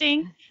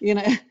 Tasting.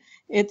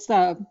 It's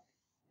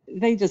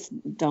they just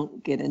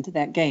don't get into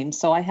that game.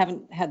 So I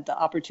haven't had the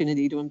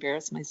opportunity to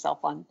embarrass myself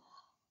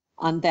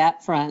on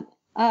that front.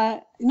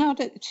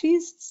 The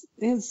cheese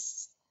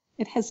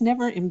it has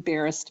never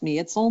embarrassed me.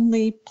 It's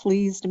only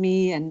pleased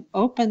me and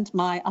opened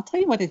I'll tell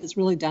you what it has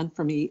really done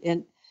for me.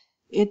 And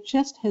it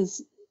just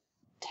has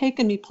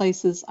taken me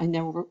places I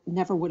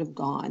never would have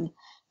gone.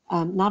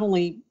 Not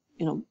only,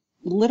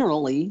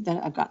 literally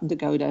that I've gotten to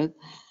go to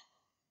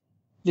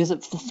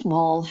visit the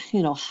small,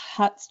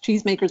 huts,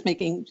 cheesemakers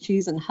making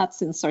cheese in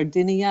huts in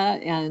Sardinia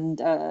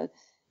and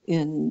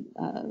in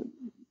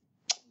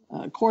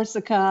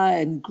Corsica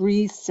and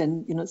Greece.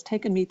 And, it's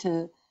taken me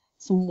to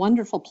some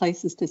wonderful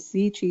places to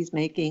see cheese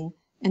making.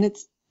 And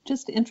it's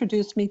just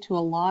introduced me to a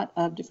lot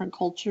of different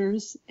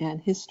cultures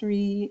and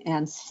history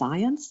and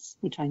science,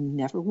 which I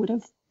never would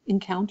have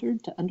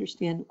encountered, to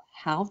understand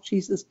how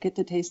cheeses get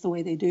to taste the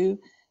way they do.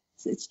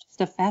 It's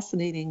just a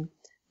fascinating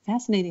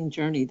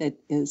journey that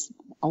is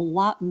a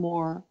lot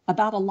more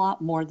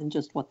than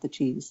just what the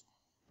cheese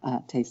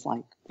tastes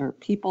like. There are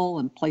people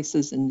and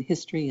places and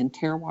history and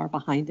terroir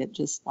behind it,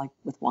 just like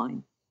with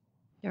wine.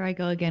 There I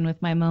go again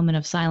with my moment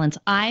of silence.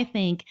 I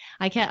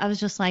was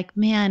just like,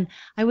 man,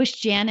 I wish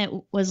Janet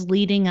was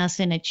leading us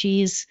in a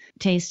cheese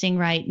tasting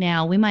right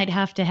now. We might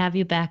have to have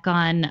you back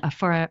on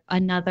for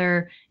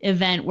another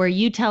event where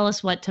you tell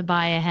us what to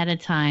buy ahead of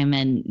time,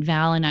 and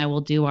Val and I will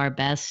do our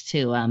best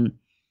to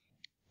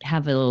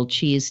have a little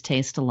cheese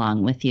taste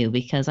along with you,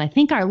 because I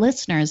think our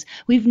listeners,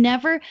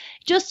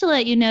 just to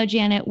let you know,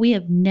 Janet, we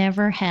have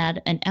never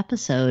had an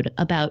episode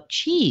about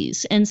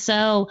cheese. And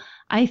so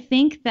I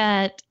think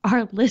that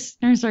our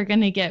listeners are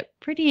going to get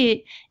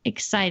pretty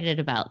excited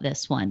about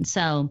this one.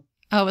 So,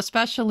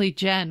 especially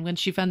Jen, when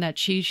she found that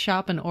cheese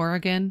shop in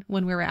Oregon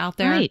when we were out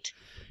there. Right.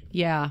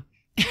 Yeah.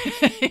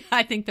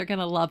 I think they're going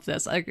to love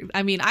this.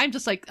 I mean, I'm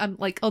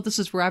like, oh, this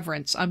is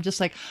reverence. I'm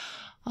just like,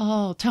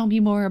 oh, tell me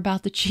more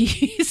about the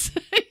cheese.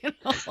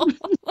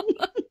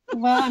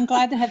 Well, I'm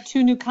glad to have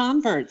 2 new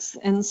converts.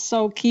 And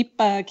so keep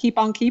on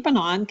keeping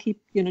on,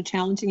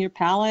 challenging your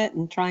palate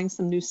and trying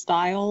some new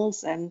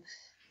styles. And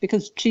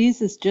because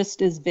cheese is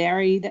just as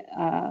varied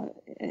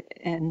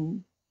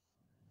and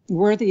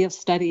worthy of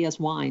study as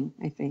wine,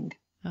 I think.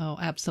 Oh,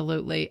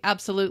 absolutely.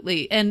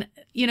 Absolutely. And,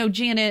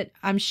 Janet,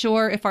 I'm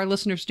sure if our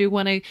listeners do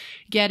want to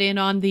get in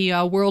on the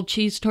World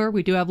Cheese Tour,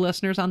 we do have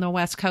listeners on the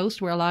West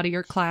Coast where a lot of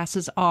your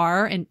classes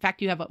are. In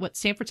fact, you have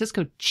San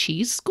Francisco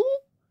Cheese School?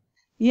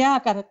 Yeah,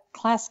 I've got a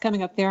class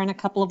coming up there in a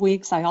couple of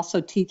weeks. I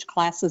also teach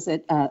classes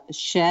at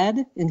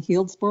Shed in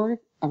Healdsburg,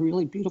 a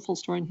really beautiful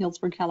store in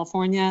Healdsburg,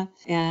 California.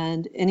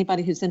 And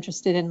anybody who's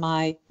interested in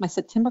my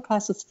September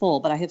class is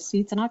full, but I have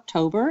seats in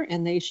October,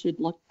 and they should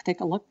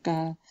take a look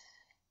on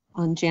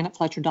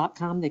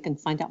janetfletcher.com. They can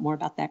find out more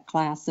about that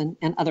class and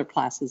other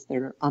classes that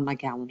are on my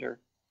calendar.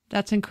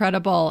 That's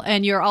incredible.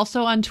 And you're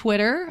also on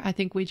Twitter. I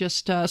think we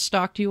just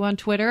stalked you on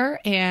Twitter.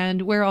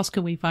 And where else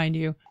can we find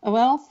you?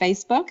 Well,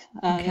 Facebook,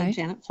 Okay.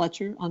 Janet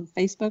Fletcher on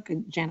Facebook,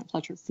 and Janet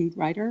Fletcher Food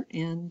Writer,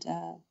 and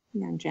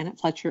I'm Janet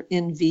Fletcher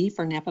NV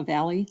for Napa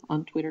Valley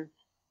on Twitter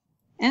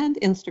and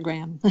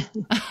Instagram.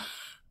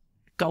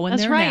 Going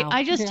That's there right. now.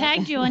 I just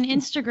tagged you on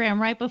Instagram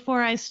right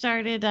before I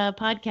started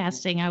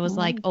podcasting. I was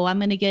like, I'm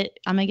gonna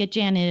get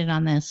Janet in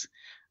on this.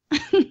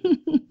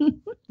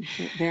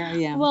 There I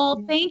am.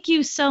 Well, thank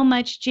you so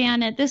much,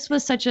 Janet. This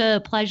was such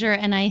a pleasure,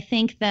 and I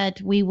think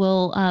that we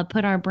will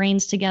put our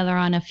brains together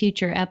on a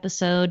future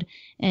episode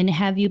and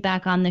have you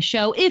back on the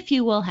show if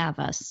you will have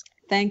us.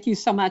 Thank you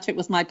so much. It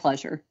was my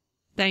pleasure.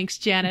 Thanks,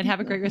 Janet.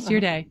 Have a great rest of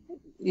your day.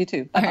 You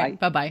too. All Bye-bye. right,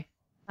 bye-bye.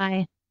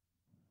 Bye.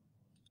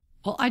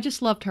 Well, I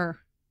just loved her.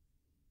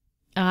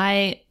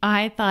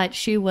 I thought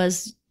she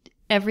was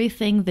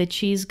everything the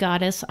cheese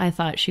goddess I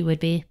thought she would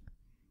be.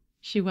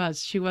 She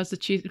was the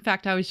cheese. In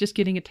fact, I was just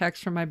getting a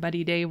text from my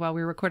buddy Dave while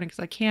we were recording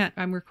because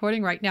I'm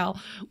recording right now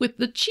with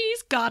the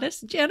cheese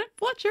goddess, Janet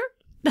Fletcher.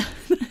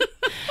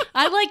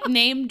 I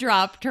name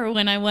dropped her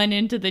when I went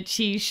into the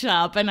cheese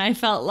shop, and I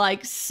felt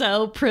like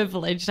so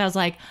privileged. I was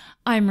like,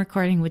 I'm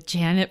recording with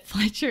Janet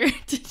Fletcher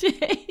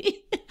today.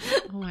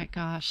 Oh my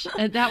gosh.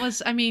 And that was,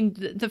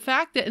 the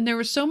fact that, and there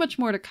was so much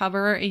more to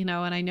cover, and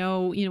I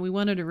know, we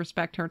wanted to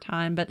respect her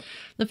time, but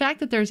the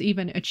fact that there's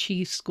even a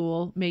cheese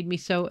school made me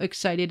so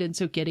excited and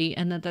so giddy.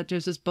 And that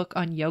there's this book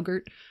on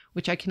yogurt,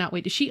 which I cannot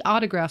wait to. She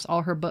autographs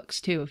all her books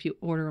too, if you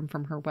order them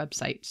from her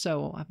website.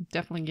 So I'm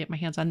definitely gonna get my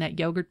hands on that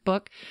yogurt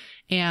book.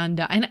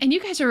 And you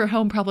guys are at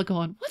home probably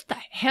going, what the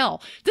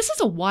hell? This is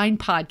a wine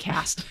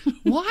podcast.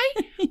 Why?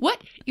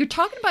 What? You're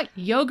talking about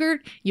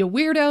yogurt, you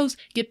weirdos.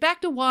 Get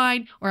back to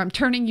wine or I'm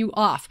turning you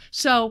off.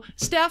 So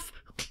Steph,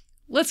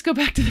 let's go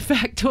back to the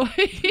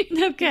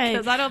factoid. Okay.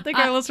 Because I don't think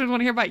our listeners want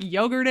to hear about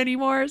yogurt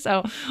anymore.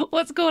 So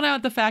what's going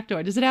on with the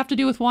factoid? Does it have to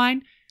do with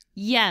wine?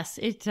 Yes,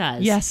 it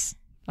does. Yes.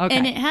 Okay.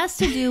 And it has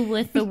to do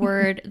with the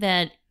word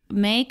that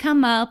may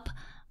come up.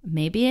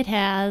 Maybe it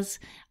has.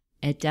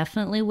 It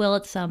definitely will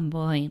at some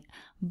point.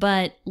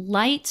 But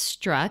light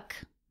struck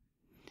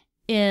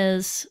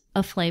is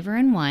a flavor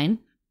in wine.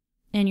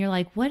 And you're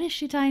like, what is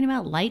she talking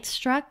about? Light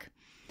struck?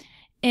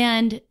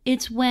 And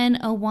it's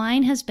when a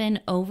wine has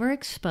been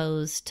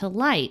overexposed to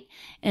light,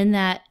 and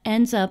that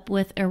ends up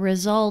with a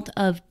result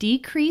of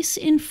decrease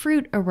in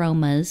fruit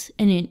aromas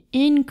and an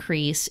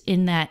increase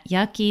in that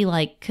yucky,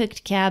 like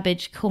cooked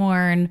cabbage,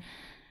 corn,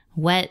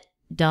 wet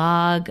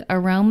dog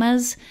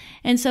aromas.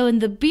 And so in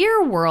the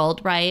beer world,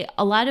 right,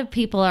 a lot of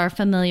people are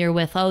familiar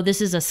with, oh,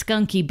 this is a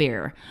skunky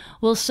beer.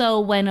 Well, so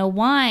when a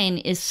wine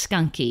is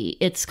skunky,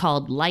 it's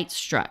called light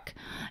struck.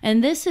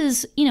 And this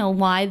is,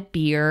 why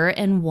beer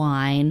and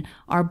wine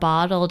are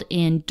bottled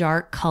in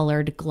dark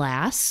colored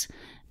glass,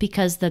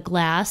 because the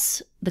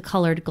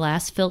colored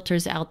glass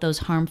filters out those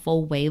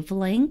harmful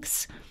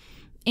wavelengths.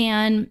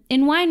 And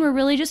in wine, we're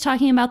really just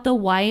talking about the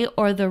white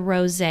or the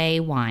rosé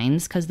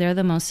wines because they're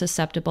the most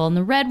susceptible. And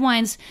the red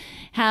wines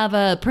have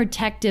a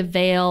protective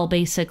veil,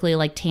 basically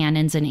like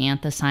tannins and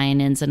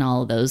anthocyanins and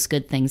all of those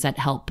good things that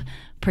help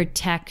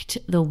protect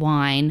the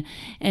wine.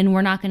 And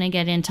we're not going to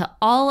get into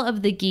all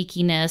of the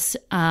geekiness,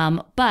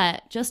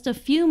 but just a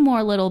few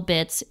more little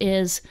bits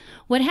is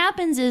what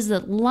happens is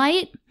that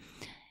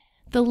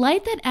the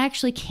light that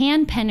actually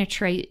can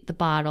penetrate the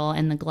bottle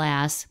and the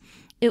glass,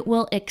 it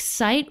will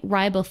excite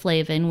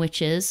riboflavin,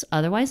 which is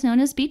otherwise known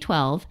as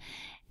B12,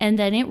 and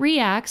then it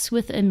reacts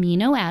with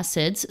amino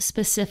acids,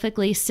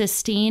 specifically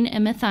cysteine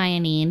and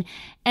methionine,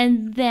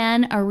 and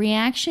then a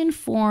reaction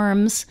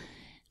forms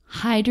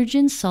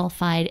hydrogen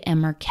sulfide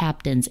and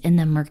mercaptans, and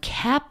the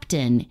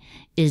mercaptan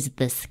is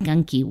the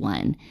skunky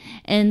one.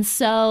 And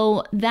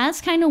so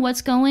that's kind of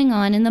what's going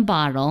on in the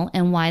bottle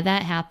and why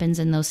that happens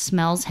and those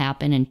smells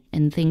happen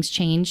and things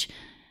change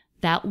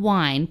that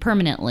wine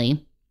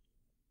permanently.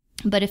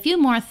 But a few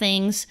more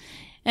things.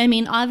 I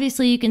mean,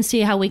 obviously you can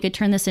see how we could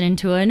turn this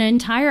into an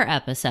entire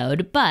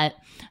episode, but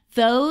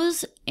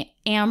those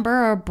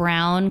amber or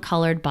brown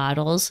colored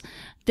bottles,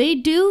 they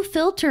do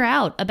filter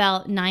out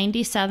about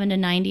 97 to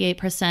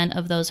 98%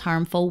 of those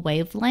harmful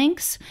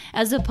wavelengths,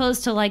 as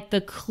opposed to like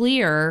the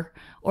clear,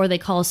 or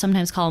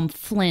sometimes call them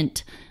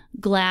flint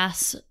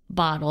glass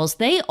bottles.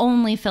 They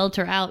only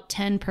filter out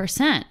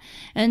 10%.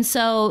 And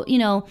so,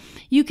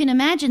 you can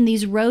imagine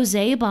these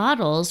rosé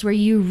bottles where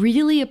you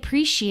really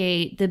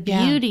appreciate the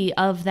beauty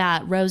of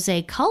that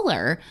rosé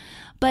color,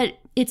 but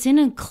it's in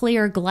a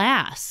clear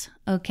glass.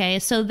 Okay.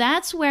 So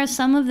that's where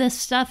some of this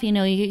stuff,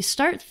 you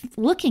start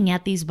looking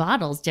at these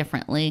bottles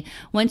differently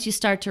once you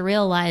start to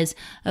realize,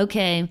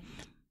 okay,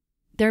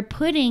 they're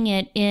putting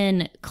it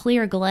in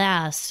clear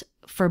glass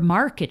for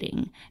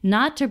marketing,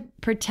 not to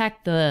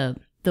protect the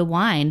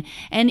wine.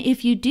 And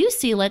if you do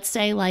see, let's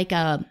say like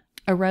a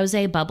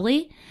rosé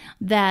bubbly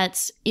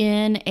that's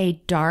in a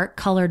dark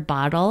colored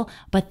bottle,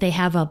 but they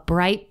have a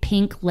bright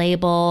pink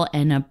label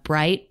and a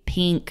bright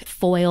pink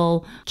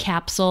foil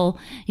capsule,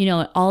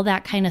 all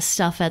that kind of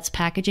stuff that's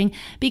packaging,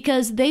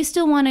 because they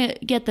still want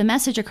to get the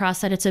message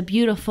across that it's a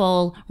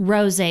beautiful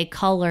rosé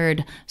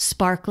colored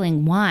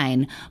sparkling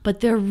wine, but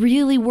they're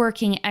really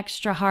working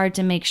extra hard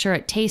to make sure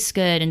it tastes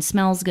good and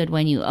smells good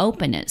when you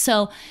open it.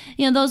 So,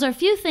 those are a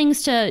few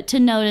things to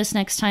notice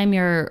next time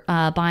you're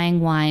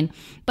buying wine.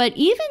 But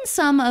even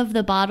some of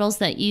the bottles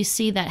that you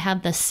see that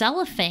have the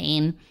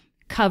cellophane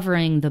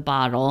covering the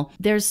bottle,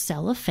 there's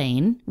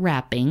cellophane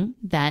wrapping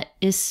that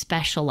is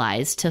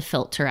specialized to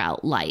filter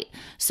out light.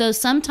 So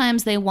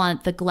sometimes they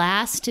want the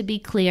glass to be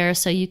clear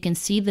so you can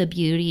see the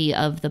beauty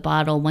of the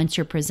bottle once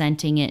you're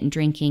presenting it and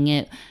drinking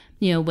it,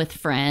 with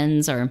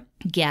friends or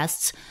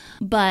guests.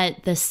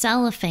 But the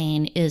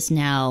cellophane is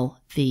now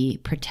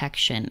the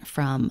protection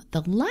from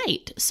the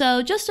light.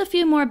 So just a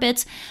few more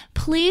bits.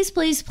 Please,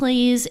 please,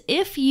 please,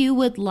 if you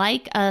would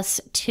like us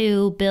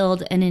to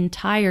build an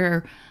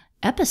entire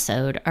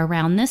episode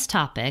around this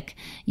topic,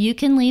 you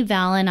can leave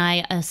Val and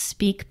I a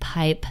speak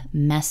pipe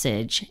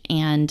message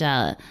and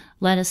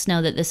let us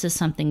know that this is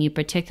something you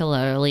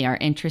particularly are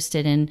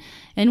interested in.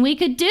 And we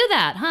could do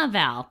that, huh,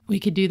 Val? We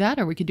could do that,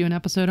 or we could do an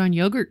episode on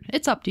yogurt.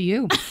 It's up to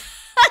you.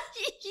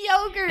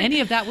 Yogurt. Any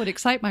of that would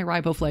excite my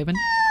riboflavin.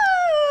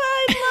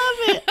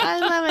 I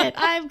love it.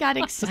 I've got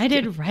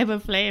excited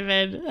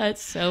riboflavin.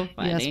 That's so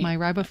funny. Yes, my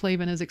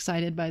riboflavin is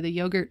excited by the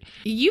yogurt.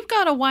 You've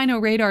got a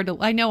wino radar.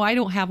 I know I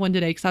don't have one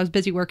today because I was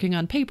busy working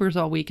on papers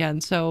all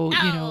weekend. So,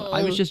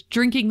 I was just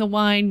drinking the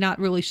wine, not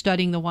really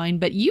studying the wine.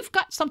 But you've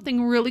got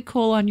something really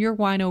cool on your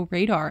wino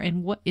radar.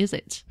 And what is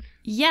it?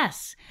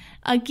 Yes.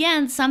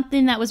 Again,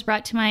 something that was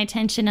brought to my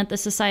attention at the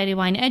Society of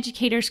Wine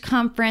Educators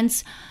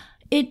Conference.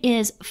 It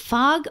is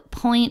Fog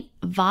Point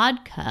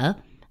Vodka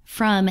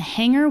from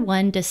Hangar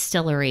One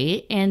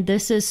Distillery. And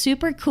this is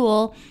super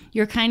cool.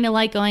 You're kind of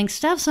like going,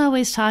 Steph's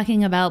always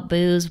talking about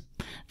booze.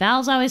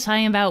 Val's always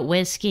talking about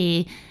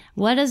whiskey.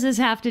 What does this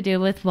have to do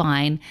with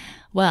wine?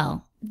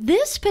 Well,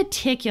 this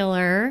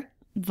particular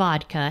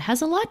vodka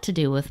has a lot to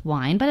do with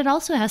wine, but it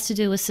also has to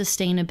do with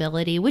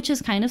sustainability, which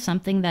is kind of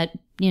something that,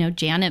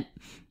 Janet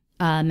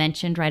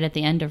mentioned right at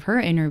the end of her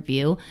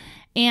interview.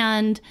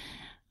 And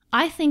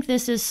I think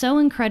this is so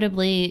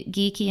incredibly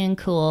geeky and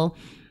cool.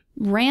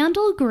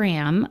 Randall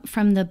Graham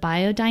from the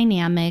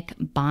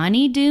biodynamic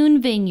Bonnie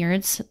Doon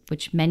Vineyards,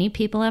 which many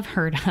people have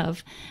heard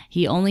of.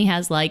 He only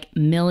has like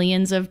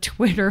millions of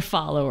Twitter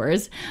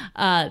followers.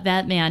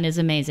 That man is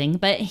amazing.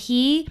 But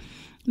he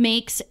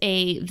makes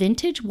a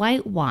vintage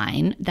white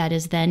wine that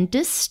is then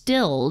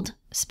distilled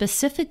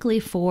specifically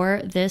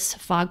for this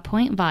Fog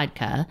Point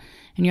vodka.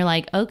 And you're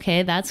like,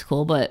 okay, that's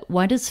cool, but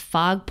what is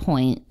Fog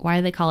Point? Why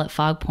do they call it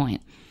Fog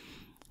Point?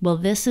 Well,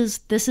 this is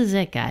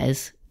it,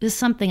 guys. This is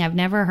something I've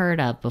never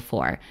heard of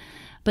before.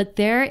 But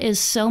there is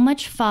so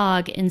much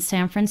fog in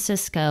San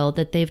Francisco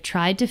that they've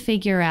tried to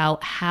figure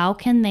out how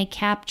can they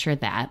capture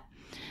that.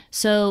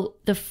 So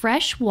the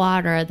fresh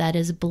water that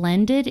is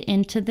blended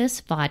into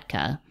this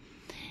vodka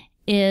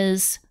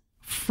is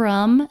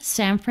from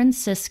San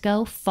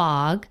Francisco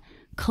fog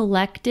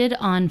collected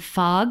on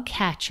fog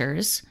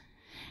catchers.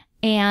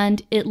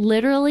 And it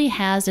literally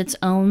has its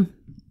own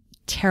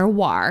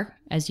terroir,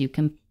 as you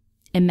can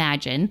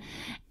imagine.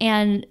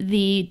 And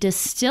the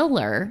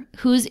distiller,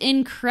 who's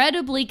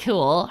incredibly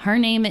cool, her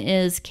name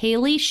is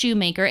Kaylee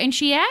Shoemaker, and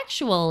she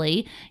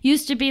actually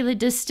used to be the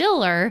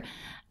distiller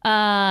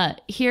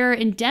here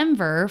in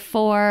Denver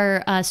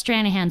for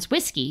Stranahan's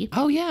whiskey.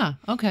 Oh, yeah.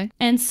 Okay.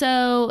 And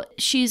so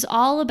she's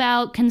all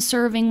about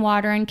conserving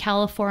water in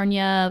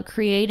California,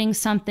 creating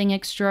something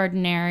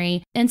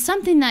extraordinary, and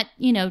something that,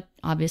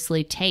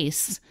 obviously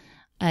tastes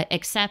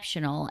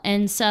exceptional.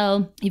 And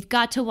so you've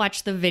got to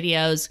watch the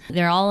videos.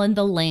 They're all in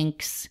the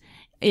links.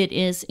 It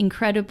is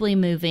incredibly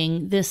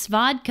moving. This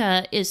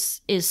vodka is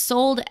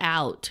sold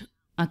out.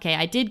 Okay,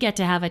 I did get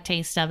to have a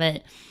taste of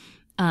it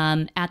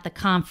at the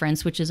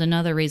conference, which is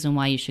another reason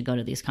why you should go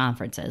to these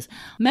conferences.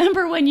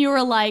 Remember when you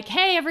were like,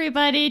 hey,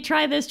 everybody,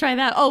 try this, try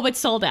that. Oh, it's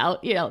sold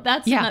out.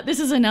 This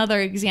is another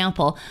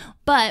example.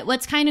 But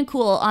what's kind of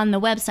cool on the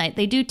website,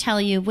 they do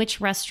tell you which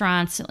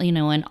restaurants,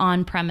 and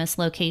on-premise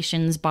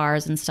locations,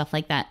 bars and stuff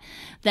like that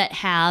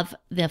have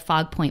the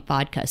Fog Point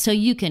vodka. So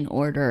you can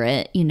order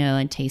it,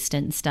 and taste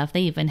it and stuff.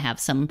 They even have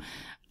some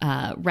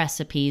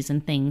recipes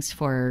and things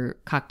for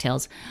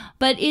cocktails.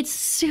 But it's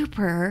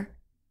super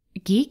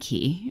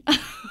geeky.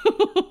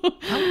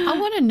 I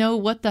want to know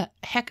what the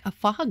heck a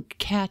fog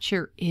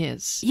catcher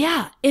is.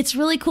 Yeah, it's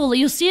really cool.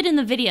 You'll see it in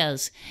the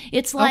videos.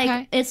 It's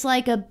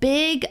like a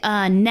big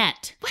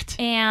net. What?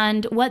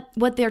 And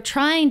what they're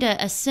trying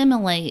to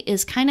assimilate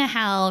is kind of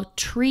how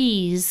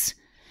trees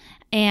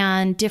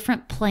and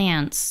different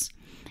plants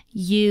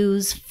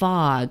use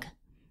fog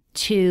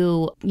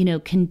to,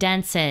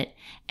 condense it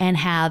and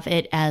have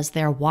it as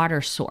their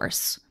water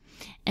source.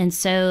 And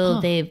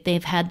so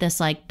they've had this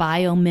like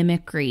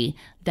biomimicry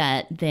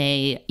that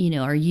they,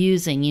 are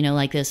using,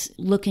 like this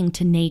looking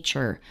to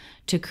nature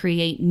to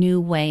create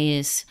new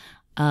ways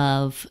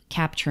of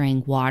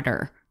capturing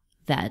water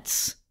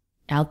that's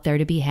out there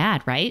to be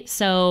had, right?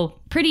 So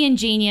pretty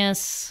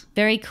ingenious,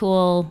 very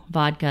cool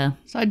vodka.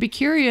 So I'd be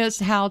curious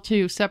how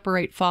to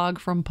separate fog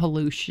from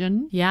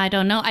pollution. Yeah, I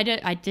don't know. I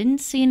didn't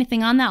see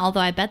anything on that,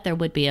 although I bet there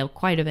would be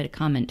quite a bit of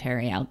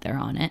commentary out there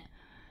on it.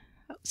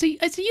 So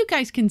you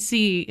guys can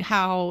see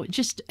how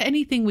just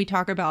anything we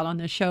talk about on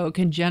this show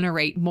can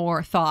generate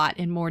more thought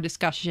and more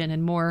discussion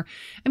and more,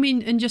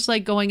 and just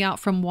like going out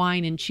from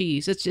wine and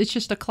cheese. It's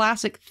just a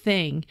classic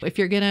thing. If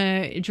you're going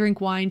to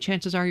drink wine,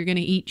 chances are you're going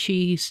to eat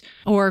cheese.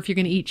 Or if you're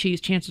going to eat cheese,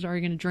 chances are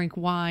you're going to drink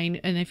wine.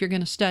 And if you're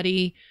going to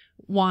study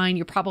wine,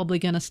 you're probably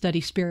going to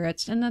study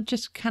spirits. And that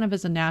just kind of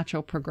is a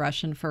natural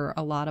progression for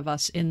a lot of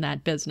us in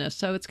that business.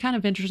 So it's kind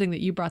of interesting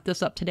that you brought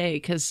this up today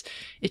because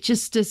it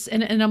just is.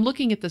 And I'm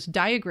looking at this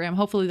diagram.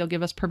 Hopefully they'll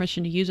give us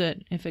permission to use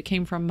it if it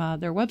came from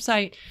their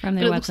website. It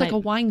looks like a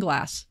wine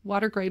glass,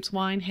 water, grapes,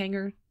 wine,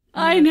 hanger.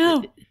 I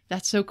know.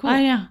 That's so cool.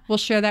 I know. We'll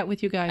share that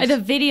with you guys. The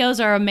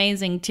videos are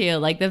amazing too.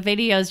 Like the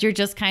videos, you're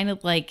just kind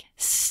of like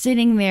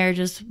sitting there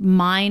just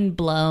mind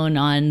blown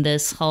on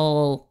this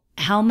whole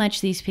how much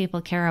these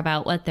people care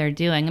about what they're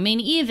doing.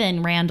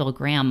 Even Randall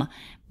Graham,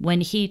 when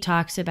he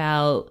talks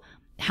about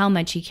how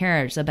much he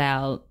cares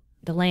about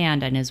the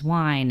land and his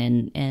wine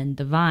and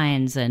the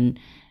vines and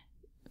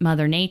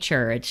Mother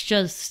Nature, it's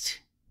just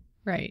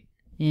right.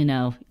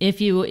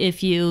 If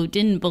you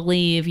didn't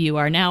believe, you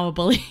are now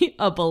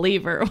a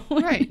believer.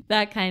 Right.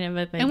 That kind of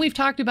a thing. And we've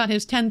talked about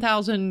his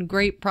 10,000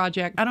 grape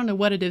project. I don't know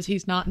what it is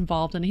he's not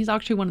involved in. He's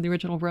actually one of the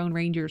original Rhone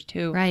Rangers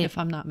too, right, if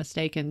I'm not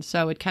mistaken.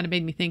 So it kind of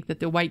made me think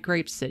that the white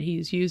grapes that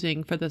he's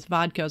using for this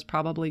vodka is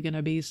probably going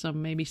to be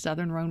some maybe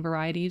Southern Rhone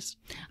varieties.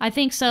 I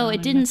think so.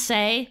 It didn't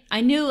say.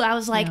 I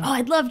was like, oh,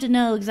 I'd love to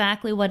know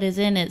exactly what is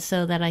in it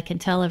so that I can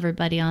tell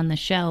everybody on the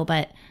show,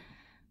 but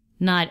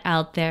not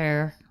out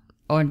there.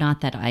 Or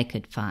not that I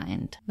could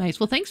find. Nice.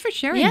 Well, thanks for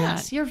sharing that.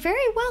 Yes, you're very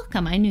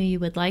welcome. I knew you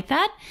would like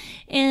that.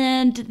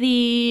 And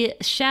the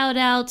shout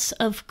outs,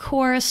 of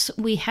course,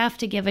 we have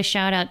to give a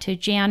shout out to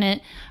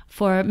Janet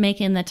for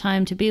making the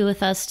time to be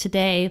with us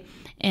today.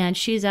 And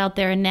she's out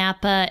there in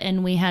Napa,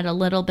 and we had a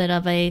little bit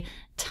of a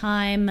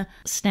time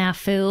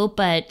snafu,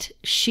 but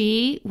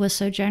she was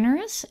so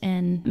generous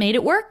and made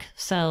it work.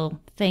 So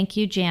thank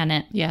you,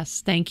 Janet.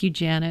 Yes, thank you,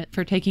 Janet,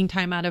 for taking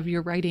time out of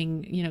your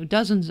writing,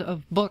 dozens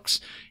of books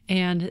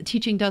and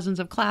teaching dozens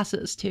of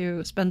classes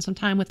to spend some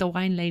time with the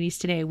wine ladies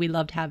today. We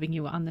loved having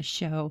you on the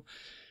show.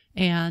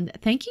 And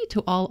thank you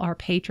to all our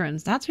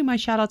patrons. That's who my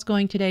shout out's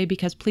going today,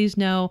 because please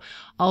know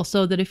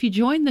also that if you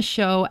join the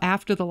show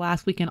after the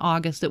last week in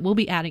August, that we'll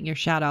be adding your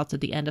shout outs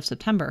at the end of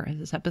September.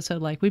 This episode,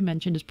 like we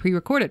mentioned, is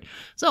pre-recorded.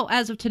 So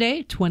as of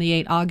today,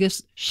 28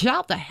 August,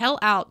 shout the hell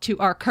out to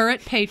our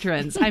current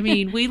patrons. I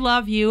mean, we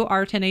love you,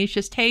 our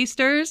tenacious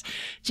tasters.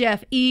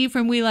 Jeff E.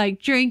 from We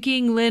Like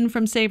Drinking, Lynn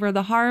from Savor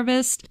the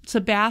Harvest,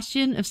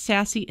 Sebastian of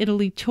Sassy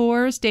Italy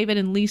Tours, David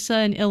and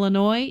Lisa in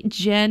Illinois,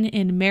 Jen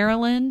in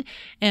Maryland,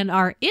 and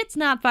our It's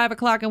Not 5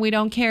 o'clock and We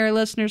Don't Care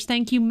listeners.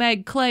 Thank you,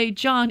 Meg, Clay,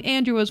 John,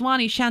 Andrew,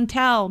 Aswani,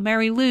 Chantel,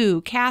 Mary Lou,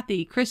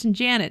 Kathy, Chris and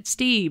Janet,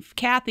 Steve,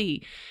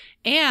 Kathy,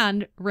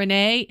 and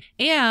Renee,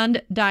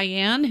 and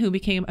Diane, who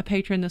became a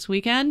patron this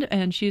weekend,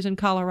 and she's in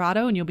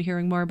Colorado, and you'll be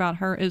hearing more about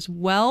her as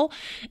well.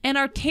 And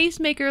our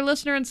tastemaker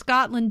listener in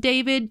Scotland,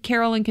 David,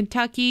 Carol in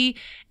Kentucky,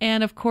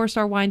 and of course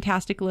our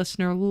Wine-tastic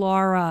listener,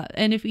 Laura.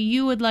 And if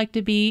you would like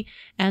to be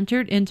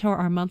entered into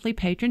our monthly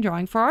patron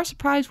drawing for our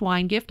surprise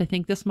wine gift, I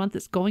think this month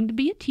it's going to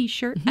be a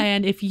t-shirt.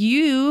 And if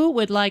you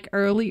would like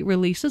early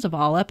releases of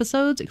all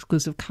episodes,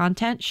 exclusive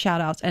content,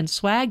 shout outs, and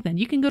swag, then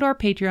you can go to our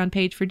Patreon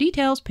page for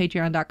details,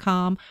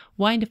 patreon.com.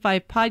 Wine to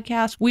Five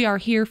podcast. We are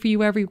here for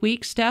you every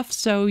week, Steph,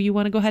 so you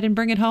want to go ahead and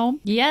bring it home?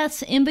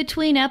 Yes, in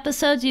between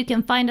episodes, you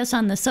can find us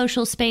on the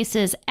social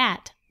spaces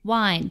at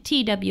Wine,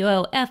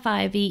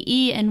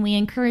 TWOFIVE, and we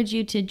encourage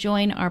you to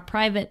join our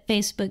private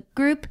Facebook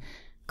group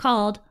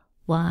called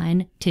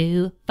Wine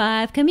to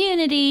Five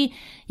Community.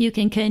 You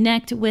can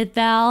connect with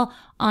Val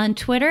on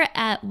Twitter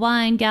at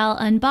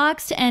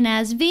WineGalUnboxed, and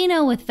as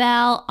Vino with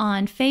Val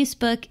on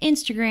Facebook,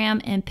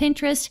 Instagram, and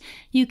Pinterest.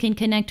 You can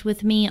connect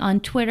with me on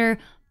Twitter,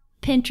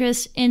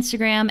 Pinterest,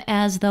 Instagram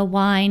as the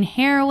Wine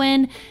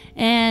Heroine.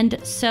 And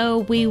so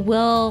we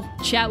will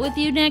chat with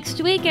you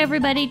next week,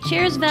 everybody.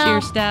 Cheers, Val.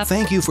 Cheers, Steph.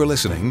 Thank you for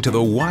listening to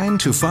the Wine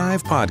to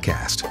Five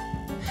podcast.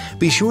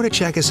 Be sure to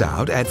check us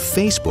out at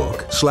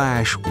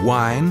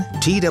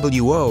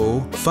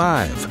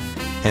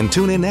Facebook/WineTWO5 and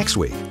tune in next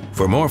week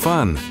for more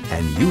fun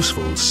and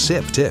useful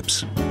sip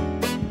tips.